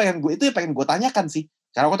 Sebenarnya pengen gue tanyakan sih.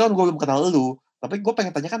 Karena waktu itu kan gue belum kenal lu. Tapi gue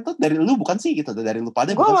pengen tanyakan tuh dari lu bukan sih gitu. Dari lu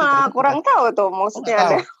pada gue malah kurang tahu tuh maksudnya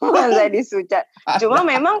ada Manzai di Suca. Cuma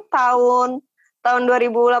memang tahun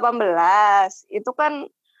 2018 itu kan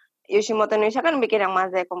Yoshimoto Indonesia kan bikin yang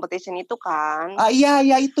Manzai competition itu kan. Iya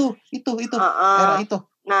itu. Era itu.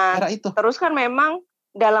 Nah, terus kan memang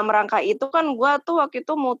dalam rangka itu kan gue tuh waktu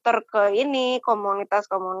itu muter ke ini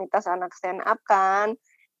komunitas-komunitas anak stand up kan.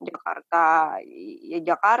 Jakarta,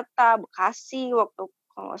 Bekasi waktu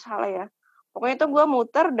kalau nggak salah ya. Pokoknya itu gue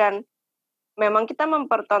muter dan memang kita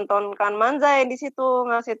mempertontonkan Manzai di situ,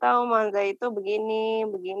 ngasih tahu Manzai itu begini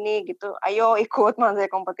gitu. Ayo ikut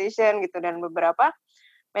Manzai competition gitu, dan beberapa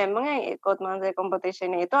memang yang ikut Manzai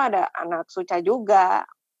competition-nya itu ada anak Suca juga.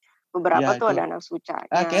 Beberapa tuh ada anak Suca.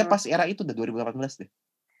 Kayaknya pas era itu udah 2018 deh.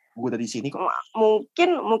 Gue udah di sini kok.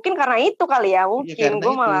 Mungkin karena itu kali ya, mungkin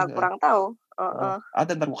gue malah kurang tahu.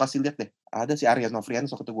 Ada, ntar gue kasih lihat deh. Ada si Arya Novrian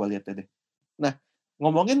waktu gue lihat deh. Nah,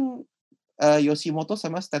 ngomongin Yoshimoto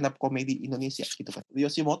sama stand up komedi Indonesia gitu kan.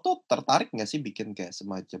 Yoshimoto tertarik nggak sih bikin kayak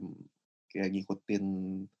semacam kayak ngikutin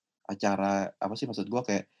acara apa sih maksud gue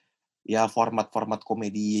kayak ya format-format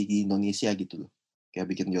komedi di Indonesia gitu loh. Kayak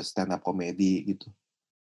bikin stand up komedi gitu.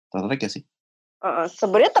 Tertarik gak sih?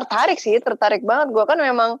 Sebenarnya tertarik banget. Gue kan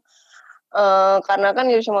memang karena kan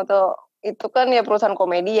Yoshimoto itu kan ya perusahaan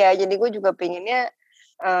komedi ya, jadi gue juga pengennya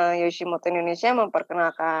Yoshimoto Indonesia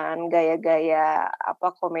memperkenalkan gaya-gaya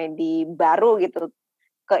komedi baru gitu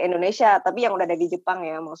ke Indonesia, tapi yang udah ada di Jepang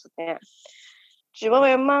ya maksudnya. Cuma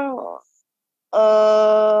memang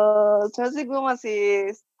sebenarnya sih gue masih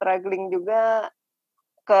struggling juga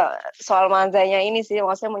ke soal manzanya ini sih,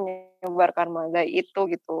 maksudnya menyebarkan manzai itu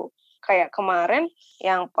gitu. Kayak kemarin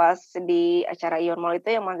yang pas di acara Ion Mall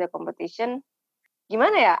itu yang manzai competition,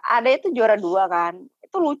 gimana ya, ada itu juara 2 kan,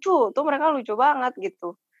 itu lucu, tuh mereka lucu banget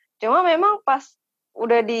gitu. Cuma memang pas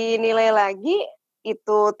udah dinilai lagi,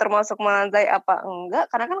 itu termasuk manzai apa enggak,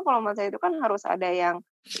 karena kan kalau manzai itu kan harus ada yang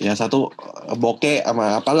Ya satu bokeh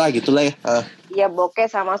sama apalah gitulah ya. ya bokeh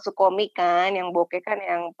sama sukomi kan, yang bokeh kan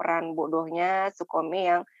yang peran bodohnya, sukomi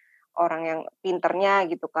yang orang yang pinternya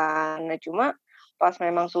gitu kan. Nah cuma pas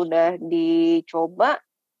memang sudah dicoba,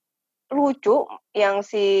 lucu, yang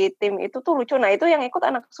si tim itu tuh lucu. Nah itu yang ikut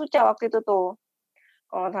anak Suca waktu itu tuh.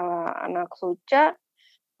 Kalau nggak salah anak Suca,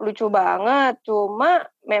 lucu banget. Cuma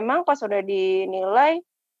memang pas udah dinilai,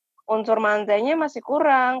 unsur manzanya masih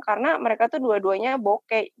kurang. Karena mereka tuh dua-duanya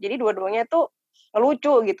bokeh. Jadi dua-duanya tuh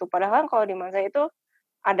ngelucu gitu. Padahal kalau di manzai itu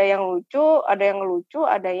ada yang lucu, ada yang ngelucu,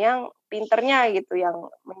 ada yang pinternya gitu, yang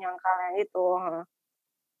menyangkalnya itu.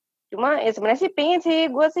 Cuma ya sebenarnya sih pingin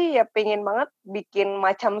sih, gue sih ya pingin banget bikin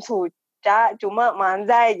macam Suca, cuma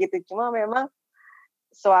manzai gitu. Cuma memang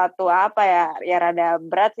suatu ya rada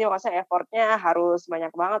berat sih, maksudnya effortnya harus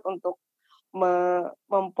banyak banget untuk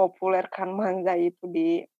mempopulerkan manzai itu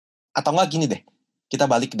di... Atau enggak gini deh, kita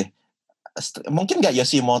balik deh. Mungkin nggak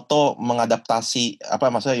Yoshimoto mengadaptasi,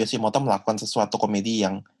 maksudnya Yoshimoto melakukan sesuatu komedi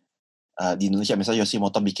yang di Indonesia, misalnya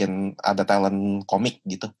Yoshimoto bikin ada talent komik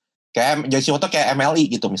gitu. Kayak Yoshimoto kayak MLI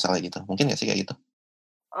gitu misalnya gitu. Mungkin nggak sih kayak gitu?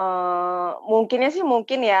 Mungkinnya sih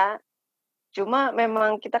mungkin ya. Cuma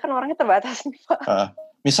memang kita kan orangnya terbatas nih, Pak.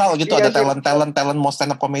 Misal gitu ada talent mau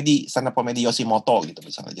stand up comedy Yoshimoto gitu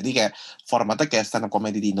misalnya. Jadi kayak formatnya kayak stand up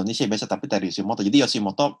comedy di Indonesia biasa, tapi dari Yoshimoto. Jadi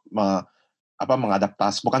Yoshimoto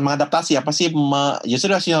mengadaptasi, bukan mengadaptasi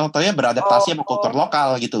justru Yoshimoto-nya beradaptasi sama kultur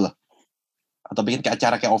lokal gitu loh. Atau bikin kayak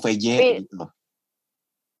acara kayak OVJ gitu loh.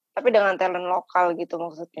 Tapi dengan talent lokal gitu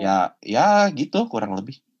maksudnya. Ya gitu kurang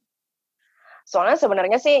lebih. Soalnya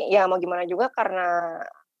sebenarnya sih ya mau gimana juga karena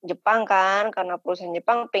Jepang kan, karena perusahaan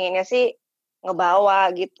Jepang pengennya sih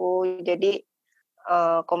ngebawa gitu. Jadi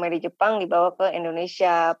komedi Jepang dibawa ke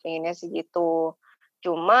Indonesia, pengennya sih gitu.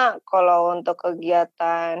 Cuma kalau untuk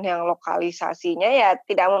kegiatan yang lokalisasinya ya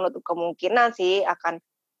tidak menutup kemungkinan sih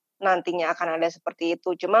nantinya akan ada seperti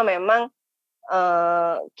itu. Cuma memang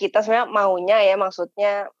kita sebenarnya maunya ya,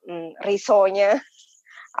 maksudnya risonya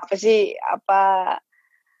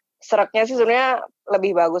seraknya sih sebenarnya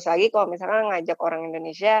lebih bagus lagi kalau misalkan ngajak orang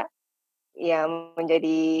Indonesia ya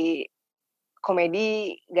menjadi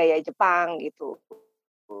komedi gaya Jepang gitu.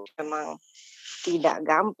 Memang tidak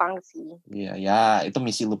gampang sih. Iya, ya itu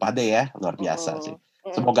misi lu pada ya, luar biasa sih.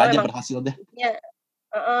 Semoga aja berhasil deh.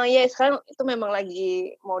 Ya sekarang itu memang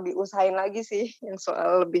lagi mau diusahain lagi sih, yang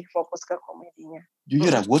soal lebih fokus ke komedinya.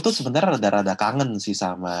 Jujur ya, gue tuh sebenarnya rada-rada kangen sih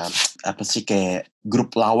sama kayak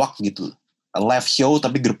grup lawak gitu. Live show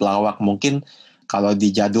tapi grup lawak. Mungkin kalau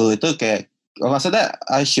di jadul itu kayak maksudnya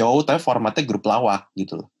show tapi formatnya grup lawak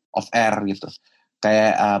gitu, off air gitu.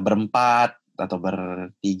 Kayak berempat atau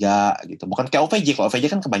bertiga gitu. Bukan kayak OVJ, kalau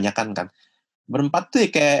OVJ kan kebanyakan kan. Berempat tuh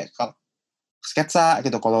kayak sketsa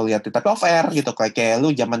gitu kalau lihat, tapi off air gitu, kayak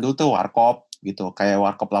lu zaman dulu tuh warkop gitu, kayak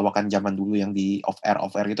warkop lawakan zaman dulu yang di off air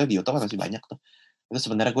gitu di YouTube masih banyak tuh. Itu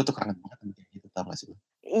sebenarnya gue tuh kangen banget kayak gitu, tau gak sih?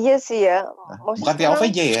 Iya sih ya. Bukan kayak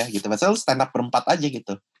OVJ ya gitu, maksudnya lu stand up berempat aja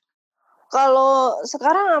gitu. Kalau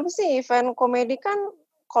sekarang apa sih event komedi kan,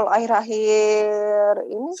 kalau akhir-akhir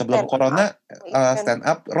ini sebelum corona stand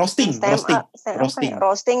up roasting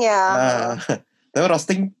ya. Tapi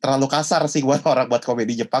roasting terlalu kasar sih buat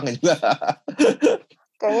komedi Jepang juga.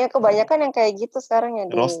 Kayaknya kebanyakan yang kayak gitu sekarang ya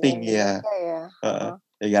roasting di ya. Indonesia ya.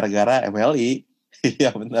 Ya gara-gara MLI.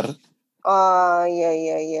 Iya benar. Oh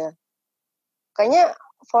iya. Kayaknya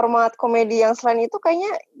format komedi yang selain itu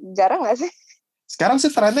kayaknya jarang nggak sih? Sekarang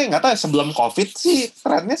sih trennya nggak tahu, sebelum COVID sih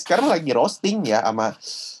trennya sekarang lagi roasting ya sama.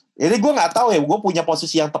 Ini gue nggak tahu ya, gue punya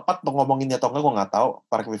posisi yang tepat untuk ngomonginnya atau enggak, gue nggak tahu.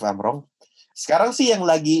 Correct me if I'm wrong. Sekarang sih yang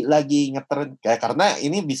lagi ngetren kayak, karena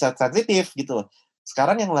ini bisa sensitif gitu loh.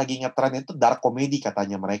 Sekarang yang lagi ngetren itu dark comedy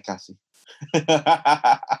katanya mereka sih.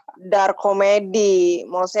 Dark comedy,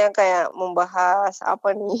 maksudnya kayak membahas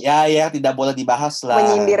apa nih? Ya tidak boleh dibahas lah.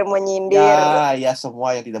 Menyindir. Ya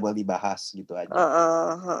semua yang tidak boleh dibahas gitu aja.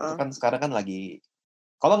 Itu kan sekarang kan lagi,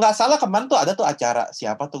 kalau nggak salah kemarin tuh ada tuh acara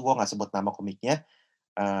siapa tuh, gue nggak sebut nama komiknya.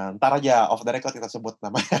 Ntar aja off the record kita sebut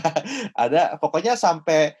namanya. Ada pokoknya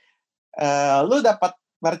sampai lu dapat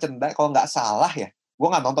merchandise kalau nggak salah ya. Gue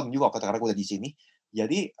nggak nonton juga karena gue udah di sini.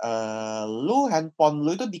 Jadi lu handphone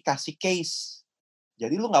lu itu dikasih case.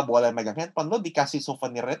 Jadi lu nggak boleh megang handphone, lu dikasih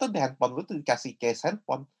souvenirnya tuh di handphone lu tuh dikasih case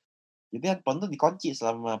handphone. Jadi handphone tuh dikunci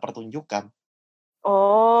selama pertunjukan.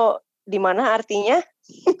 Oh, di mana artinya?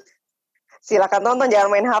 Silakan tonton, jangan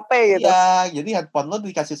main HP gitu. Iya, jadi handphone lu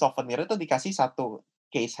dikasih souvenirnya tuh dikasih satu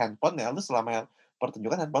case handphone ya, lu selama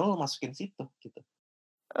pertunjukan handphone lu masukin situ gitu.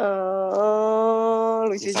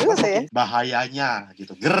 Lucu juga tuh ya. Bahayanya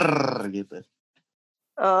gitu, gitu.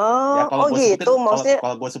 Oh, Ya kalau gue sebutin, gitu maksudnya.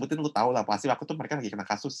 kalau gue sebutin lu tahu lah pasti waktu itu mereka lagi kena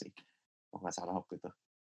kasus sih. Oh nggak salah waktu itu.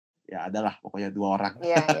 Ya adalah pokoknya 2 orang.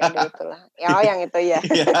 Iya, ya udah itulah. Ya, yang itu ya.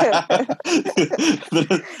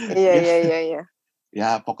 Iya. Ya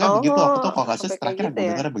pokoknya begitu waktu itu kalau nggak salah terakhir gitu gue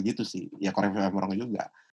dengar begitu sih. Ya korek orang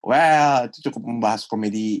juga. Well, itu cukup membahas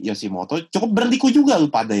komedi Yoshimoto. Cukup berliku juga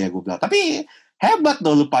lu pada ya gue bilang. Tapi hebat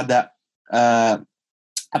loh lu pada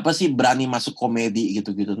apa sih berani masuk komedi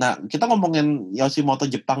gitu-gitu. Nah, kita ngomongin Yoshimoto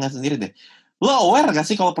Jepangnya sendiri deh. Lo aware gak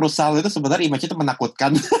sih kalau perusahaan itu sebenarnya image itu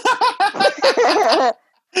menakutkan?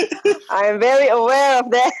 I'm very aware of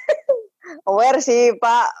that. Aware sih,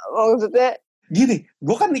 Pak. Maksudnya Gini,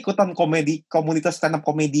 gue kan ikutan komunitas stand up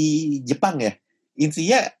komedi Jepang ya.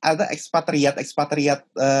 Intinya ada ekspatriat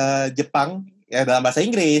Jepang ya dalam bahasa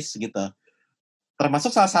Inggris gitu.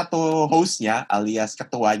 Termasuk salah satu hostnya alias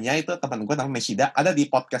ketuanya itu teman gue namanya Meshida, ada di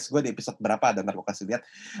podcast gue di episode berapa, dan ntar gue kasih lihat.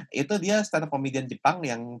 Itu dia stand up comedian Jepang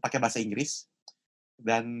yang pakai bahasa Inggris,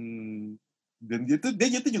 dan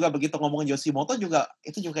dia juga begitu ngomongin Yoshimoto juga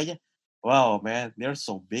itu juga kayaknya wow man, they're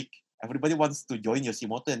so big, everybody wants to join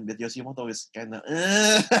Yoshimoto, and that Yoshimoto is kinda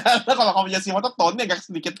kalau ngomong Yoshimoto tone-nya agak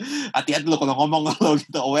sedikit hati-hati lo kalau ngomong lo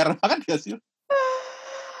gitu, aware banget gak sih?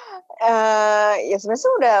 ya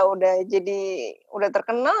sebenarnya udah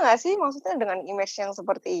terkenal nggak sih maksudnya dengan image yang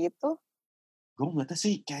seperti itu? Gue ngeliatnya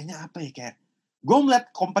sih kayaknya apa ya, kayak gue ngeliat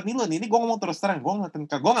company lo nih, ini gue ngomong terus terang, gue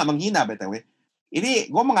gak menghina BTW, ini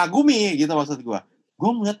gue mengagumi gitu maksud gue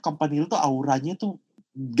ngeliat company lo tuh auranya tuh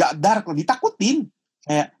gak dark, ditakutin,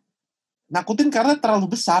 kayak nakutin karena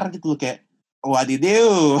terlalu besar gitu loh, kayak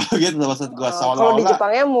wadidew gitu loh maksud gue, Kalau di seolah-olah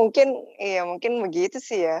Jepangnya mungkin begitu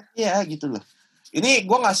sih ya. iya gitu loh. Ini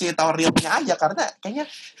gue ngasih tahu realnya aja karena kayaknya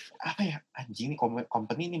apa ya, anjing nih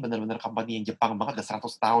company ini benar-benar company yang Jepang banget, udah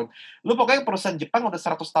 100 tahun. Lu pokoknya perusahaan Jepang udah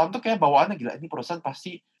 100 tahun tuh kayak bawaannya gila, ini perusahaan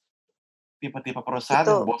pasti tipe-tipe perusahaan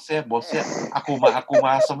yang bosnya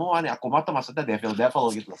Akuma semua nih. Akuma tuh maksudnya devil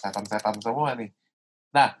gitu, setan-setan semua nih.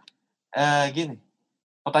 Nah, gini,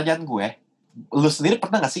 pertanyaan gue, lu sendiri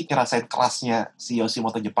pernah gak sih ngerasain kerasnya si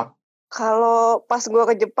Yoshimoto Jepang? Kalau pas gue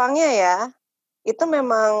ke Jepangnya ya, itu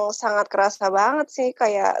memang sangat kerasa banget sih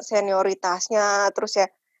kayak senioritasnya, terus ya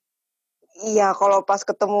iya kalau pas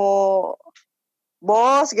ketemu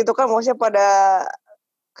bos gitu kan maksudnya pada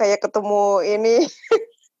kayak ketemu ini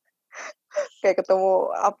kayak ketemu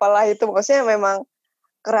apalah itu, maksudnya memang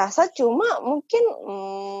kerasa, cuma mungkin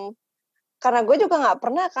karena gue juga nggak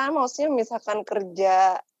pernah kan maksudnya misalkan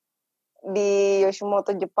kerja di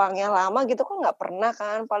Yoshimoto Jepangnya lama gitu kan nggak pernah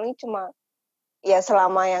kan, paling cuma ya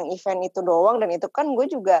selama yang event itu doang, dan itu kan gue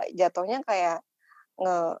juga jatuhnya kayak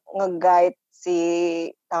nge-guide si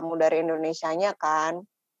tamu dari Indonesianya kan.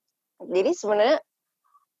 Jadi sebenarnya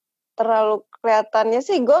terlalu kelihatannya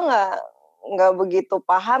sih gue nggak begitu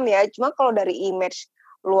paham ya. Cuma kalau dari image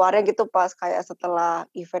luarnya gitu pas kayak setelah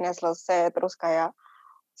eventnya selesai, terus kayak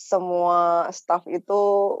semua staff itu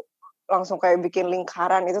langsung kayak bikin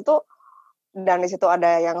lingkaran itu tuh, dan di situ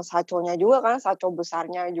ada yang saconya juga kan, saco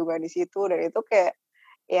besarnya juga di situ, dan itu kayak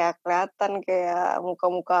ya kelihatan kayak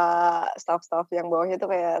muka-muka staff-staff yang bawahnya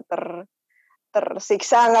tuh kayak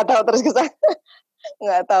tersiksa, nggak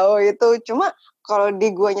tahu itu. Cuma kalau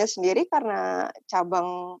di guanya sendiri karena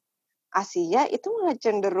cabang Asia itu malah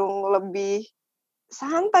cenderung lebih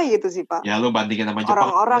santai gitu sih Pak. Ya lu bandingin sama Jepang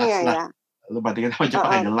Orang-orangnya jelas lah. ya. Lu bandingin sama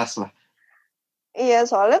Jepang ya jelas lah. Iya,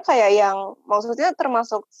 soalnya kayak yang maksudnya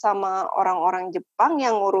termasuk sama orang-orang Jepang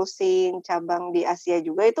yang ngurusin cabang di Asia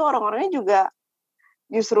juga, itu orang-orangnya juga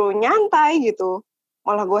justru nyantai gitu.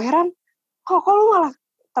 Malah gue heran, kok lu malah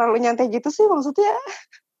terlalu nyantai gitu sih, maksudnya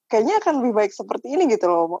kayaknya akan lebih baik seperti ini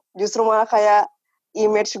gitu loh. Justru malah kayak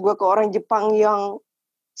image gue ke orang Jepang yang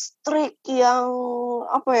strict, yang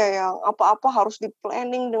yang apa-apa harus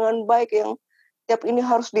di-planning dengan baik, yang tiap ini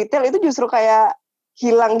harus detail, itu justru kayak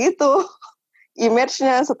hilang gitu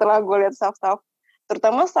image-nya setelah gue lihat staff-staff,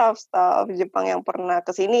 terutama staff-staff Jepang yang pernah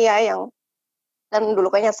kesini ya, yang kan dulu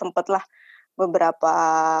kayaknya sempet lah beberapa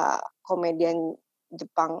komedian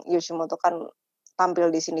Jepang Yoshimoto kan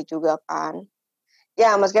tampil di sini juga kan.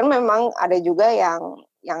 Ya meskipun memang ada juga yang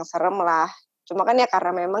serem lah, Cuma kan ya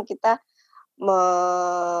karena memang kita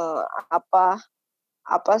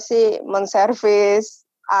menservis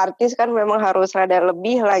artis kan memang harus rada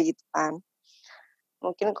lebih lah gitu kan.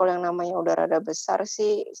 Mungkin kalau yang namanya udah rada besar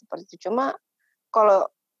sih seperti itu. Cuma kalau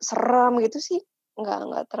serem gitu sih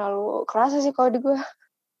nggak terlalu kerasa sih kalau di gue.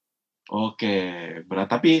 Oke,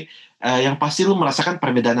 tapi yang pasti lu merasakan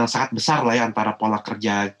perbedaan yang sangat besar lah ya antara pola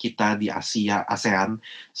kerja kita di ASEAN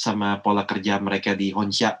sama pola kerja mereka di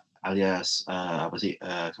Honsha alias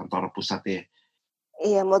kantor pusatnya.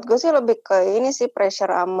 Iya, menurut gue sih lebih ke ini sih pressure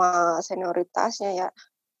sama senioritasnya ya.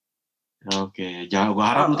 Oke, gue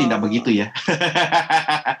harap lu tidak begitu ya.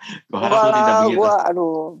 Gue harap Enggak lu tidak lah, begitu.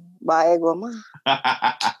 baik gue mah.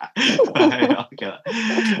 Oke.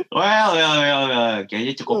 Well.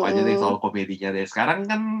 Kayaknya cukup aja deh soal komedinya deh. Sekarang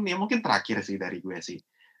kan ya mungkin terakhir sih dari gue sih.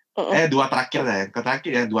 Dua terakhir deh.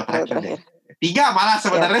 Dua terakhir deh. 3 malah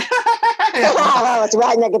sebenarnya. Masih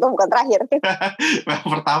banyak, itu bukan terakhir. Yang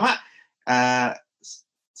pertama,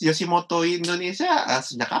 Yoshimoto Indonesia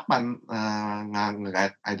sejak kapan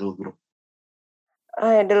nge-guide idol group?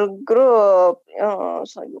 Idol group,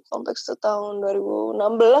 Sebuah konteks tuh tahun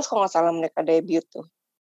 2016 kalau nggak salah mereka debut tuh.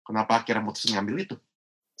 Kenapa akhirnya mutus ngambil itu?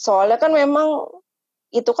 Soalnya kan memang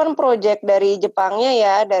itu kan project dari Jepangnya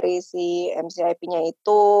ya, dari si MCIP-nya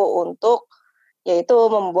itu untuk yaitu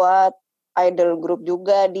membuat idol group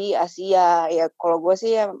juga di Asia. Ya kalau gue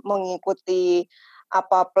sih ya mengikuti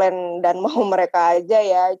apa plan dan mau mereka aja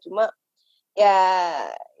ya. Cuma ya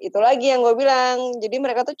itu lagi yang gue bilang. Jadi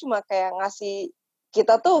mereka tuh cuma kayak ngasih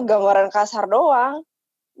kita tuh gambaran kasar doang.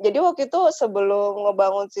 Jadi waktu itu sebelum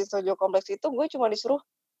ngebangun si Sojo Kompleks itu gue cuma disuruh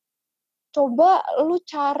coba lu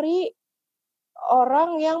cari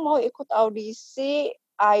orang yang mau ikut audisi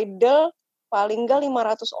idol paling nggak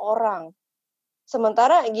 500 orang.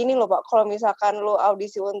 Sementara gini loh Pak, kalau misalkan lu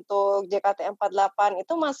audisi untuk JKT48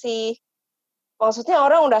 itu maksudnya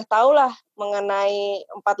orang udah tahu lah mengenai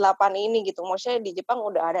 48 ini gitu. Maksudnya di Jepang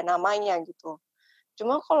udah ada namanya gitu.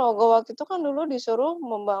 Cuma kalau gue waktu itu kan dulu disuruh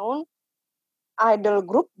membangun idol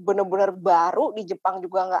group bener-bener baru, di Jepang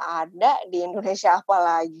juga nggak ada, di Indonesia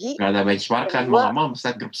apalagi. Gak ada benchmark kan, mau nggak mau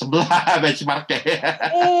mesti grup sebelah benchmarknya.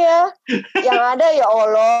 Iya, yang ada ya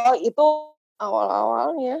Allah itu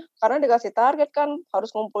awal-awalnya. Karena dikasih target kan harus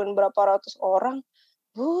ngumpulin berapa ratus orang.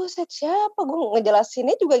 Buset, siapa? Gue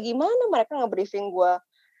ngejelasinnya juga gimana, mereka nge-briefing gue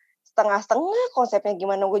setengah-setengah, konsepnya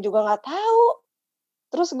gimana gue juga nggak tahu.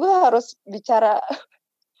 Terus gue harus bicara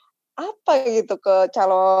apa gitu ke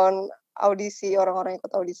calon audisi, orang-orang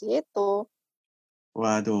ikut audisi itu.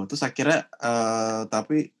 Waduh, terus akhirnya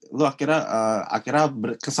tapi lu akhirnya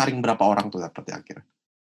kesaring berapa orang tuh dapetnya akhirnya?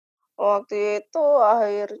 Waktu itu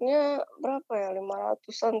akhirnya berapa ya,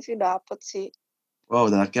 500-an sih dapet sih.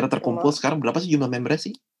 Wow, dan akhirnya terkumpul. Sekarang berapa sih jumlah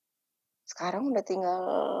membernya sih? Sekarang udah tinggal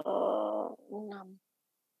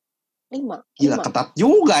 5. Gila, ketat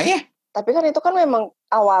juga ya. Tapi kan itu kan memang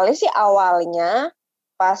awalnya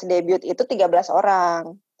pas debut itu 13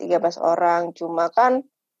 orang. 13 orang. Cuma kan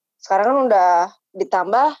sekarang kan udah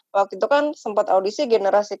ditambah, waktu itu kan sempat audisi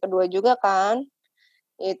generasi kedua juga kan.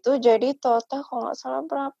 Itu jadi total kalau nggak salah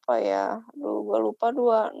berapa ya? Gue lupa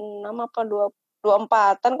 26 apa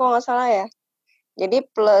 24-an kalau nggak salah ya. Jadi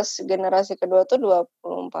plus generasi kedua tuh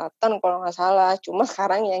 24-an kalau nggak salah. Cuma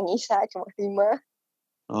sekarang yang nyisa cuma 5.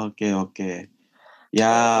 Oke.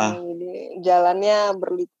 Ya. Jadi jalannya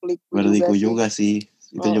berliku juga sih.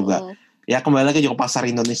 Itu juga. Ya kembali lagi juga pasar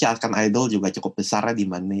Indonesia akan idol juga cukup besarnya di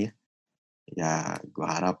mana ya. Ya, gue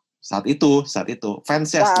harap saat itu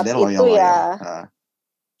fansnya sudah loyal. Ya. Nah.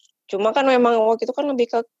 Cuma kan memang waktu itu kan lebih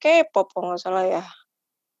ke K-pop kalau nggak salah ya.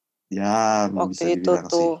 Ya, waktu bisa itu dibilang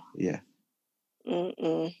tuh. Iya.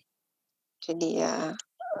 Jadi ya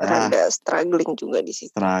rada struggling juga di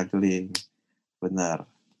situ. Struggling, benar.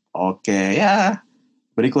 Oke, ya.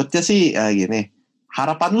 Berikutnya sih gini.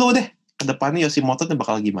 Harapan lu deh ke depannya Yoshimoto tuh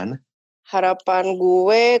bakal gimana? Harapan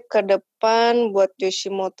gue ke depan buat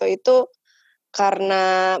Yoshimoto itu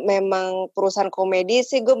karena memang perusahaan komedi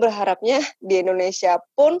sih, gue berharapnya di Indonesia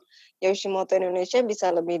pun Yoshimoto Indonesia bisa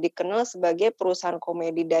lebih dikenal sebagai perusahaan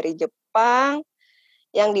komedi dari Jepang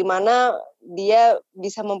yang dimana dia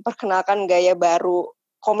bisa memperkenalkan gaya baru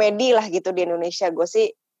komedi lah gitu di Indonesia. Gue sih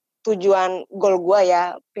tujuan goal gue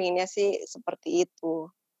ya pengennya sih seperti itu,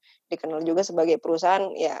 dikenal juga sebagai perusahaan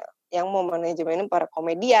ya yang mau manajemenin para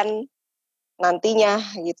komedian nantinya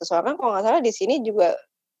gitu. Soalnya kalau nggak salah di sini juga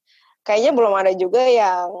kayaknya belum ada juga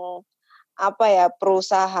yang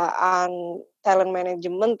perusahaan talent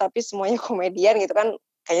management tapi semuanya komedian gitu kan,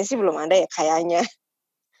 kayaknya sih belum ada ya kayaknya.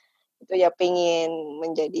 Itu ya pengen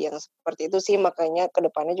menjadi yang seperti itu sih, makanya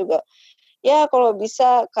kedepannya juga ya kalau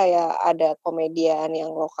bisa kayak ada komedian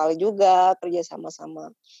yang lokal juga, kerja sama-sama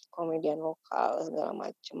komedian lokal segala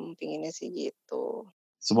macem, pinginnya sih gitu.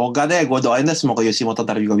 Semoga deh, gue doain deh semoga Yoshimoto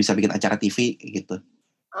ntar juga bisa bikin acara TV gitu.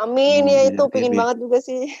 Amin ya itu, Acara pingin TV. banget juga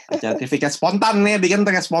sih. Acara TV kayak spontan nih, bikin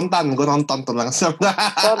kayak spontan. Gue nonton tuh langsung.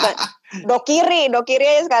 Spontan. Dokiri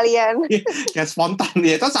aja sekalian. Kayak spontan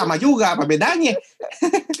dia itu sama juga, apa bedanya?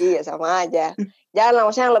 Iya sama aja. Jangan lah,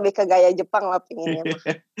 maksudnya lebih ke gaya Jepang lah pinginnya mah.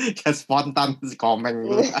 Kayak spontan si Komeng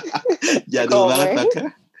dulu. Komeng. Jadul banget Baka.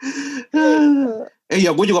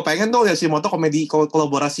 Ya gue juga pengen tuh Yoshimoto komedi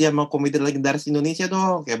kolaborasi sama komedi legendaris Indonesia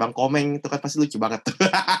tuh, kayak Bang Komeng itu kan pasti lucu banget.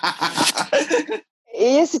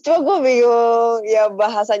 Iya sih, cuma gue bingung ya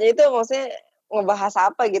bahasanya itu maksudnya ngebahas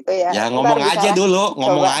apa gitu ya. Ya Ntar ngomong bisa aja lah. dulu,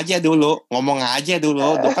 ngomong Coba. aja dulu.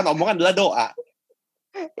 Kan omongan adalah doa.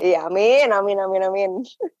 Iya, amin.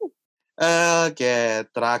 Oke,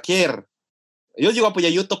 terakhir. Lu juga punya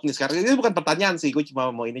YouTube nih sekarang. Ini bukan pertanyaan sih, gue cuma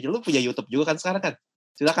mau ini. Lu punya YouTube juga kan sekarang kan?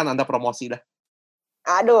 Silakan Anda promosi dah.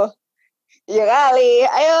 Aduh, iya kali.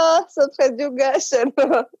 Ayo subscribe juga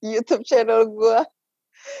channel YouTube channel gue.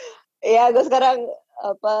 Ya, gue sekarang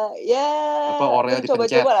Oreo dipencet.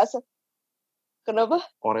 coba-coba lah. Kenapa?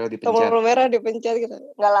 Oreo dipencet. Tombol merah dipencet gitu.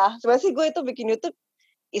 Enggak lah, sebenarnya sih gue itu bikin YouTube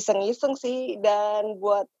iseng-iseng sih, dan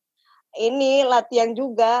buat ini latihan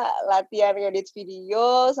edit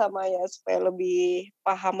video sama ya supaya lebih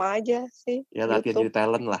paham aja sih. Ya latihan YouTube. jadi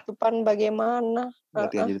talent lah. Depan bagaimana?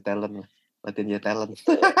 Latihan jadi talent.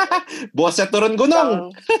 Bosnya turun gunung.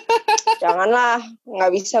 Janganlah,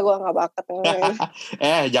 nggak bisa, gue nggak bakat.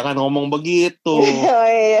 Jangan ngomong begitu.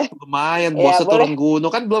 Iya. Lumayan bosnya turun gunung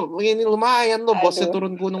kan, belum ini lumayan loh bosnya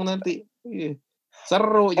turun gunung nanti.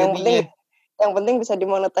 Seru jadinya. Yang penting bisa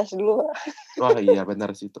dimonetize dulu. Wah iya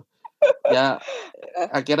benar sih itu. Ya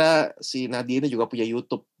akhirnya si Nadia ini juga punya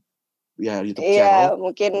YouTube. Ya YouTube channel.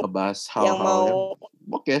 Mungkin ngebahas hal-hal yang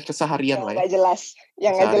mau keseharian lah ya.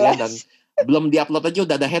 Yang nggak jelas. Dan belum diupload aja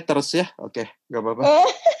udah ada haters ya. Oke, nggak apa-apa.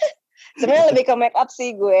 Sebenarnya lebih ke make up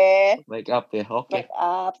sih gue. Make up ya, oke. Make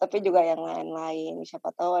up, tapi juga yang lain-lain.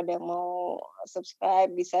 Siapa tahu ada yang mau subscribe,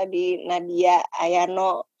 bisa di Nadia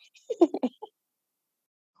Ayano.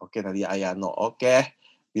 Oke, Nadia Ayano. Oke.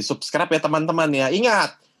 Di subscribe ya teman-teman ya.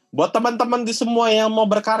 Ingat, buat teman-teman di semua yang mau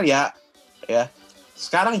berkarya ya.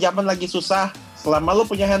 Sekarang zaman lagi susah. Selama lu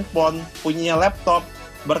punya handphone, punya laptop,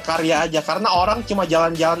 berkarya aja. Karena orang cuma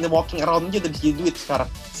jalan-jalan di walking around aja udah jadi duit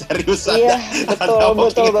sekarang. Serius iya, ada.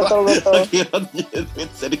 Betul.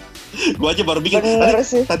 Gue aja baru bikin.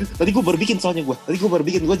 Tadi gue baru bikin soalnya gue.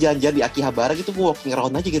 Gue jalan-jalan di Akihabara gitu, gue walking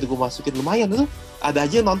around aja gitu, gue masukin lumayan tuh. Ada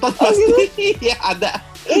aja yang nonton pasti. Iya, ada.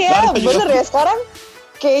 Iya, bener ya sekarang.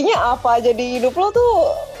 Kayaknya apa aja di hidup lo tuh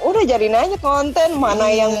udah jadiin aja konten, mana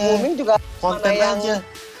yang booming juga konten aja.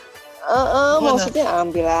 Maksudnya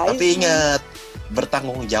ambil aja. Tapi ingat,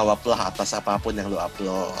 bertanggung jawablah atas apapun yang lu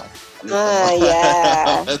upload. Gitu.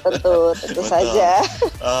 Iya, tentu saja.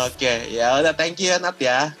 Oke, ya udah, thank you Nat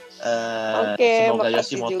ya. Semoga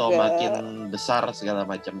Yoshimoto makin besar segala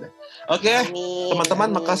macam deh. Oke, teman-teman,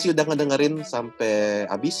 makasih udah ngedengerin sampai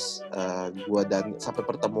habis. Gua dan sampai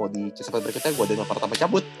bertemu di episode berikutnya. Gua Daniel pertama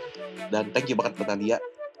cabut, dan thank you banget buat Nadia.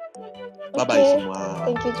 Bye bye semua.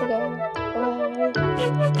 Thank you juga.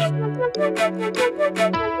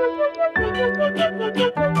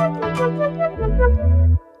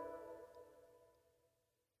 Bye.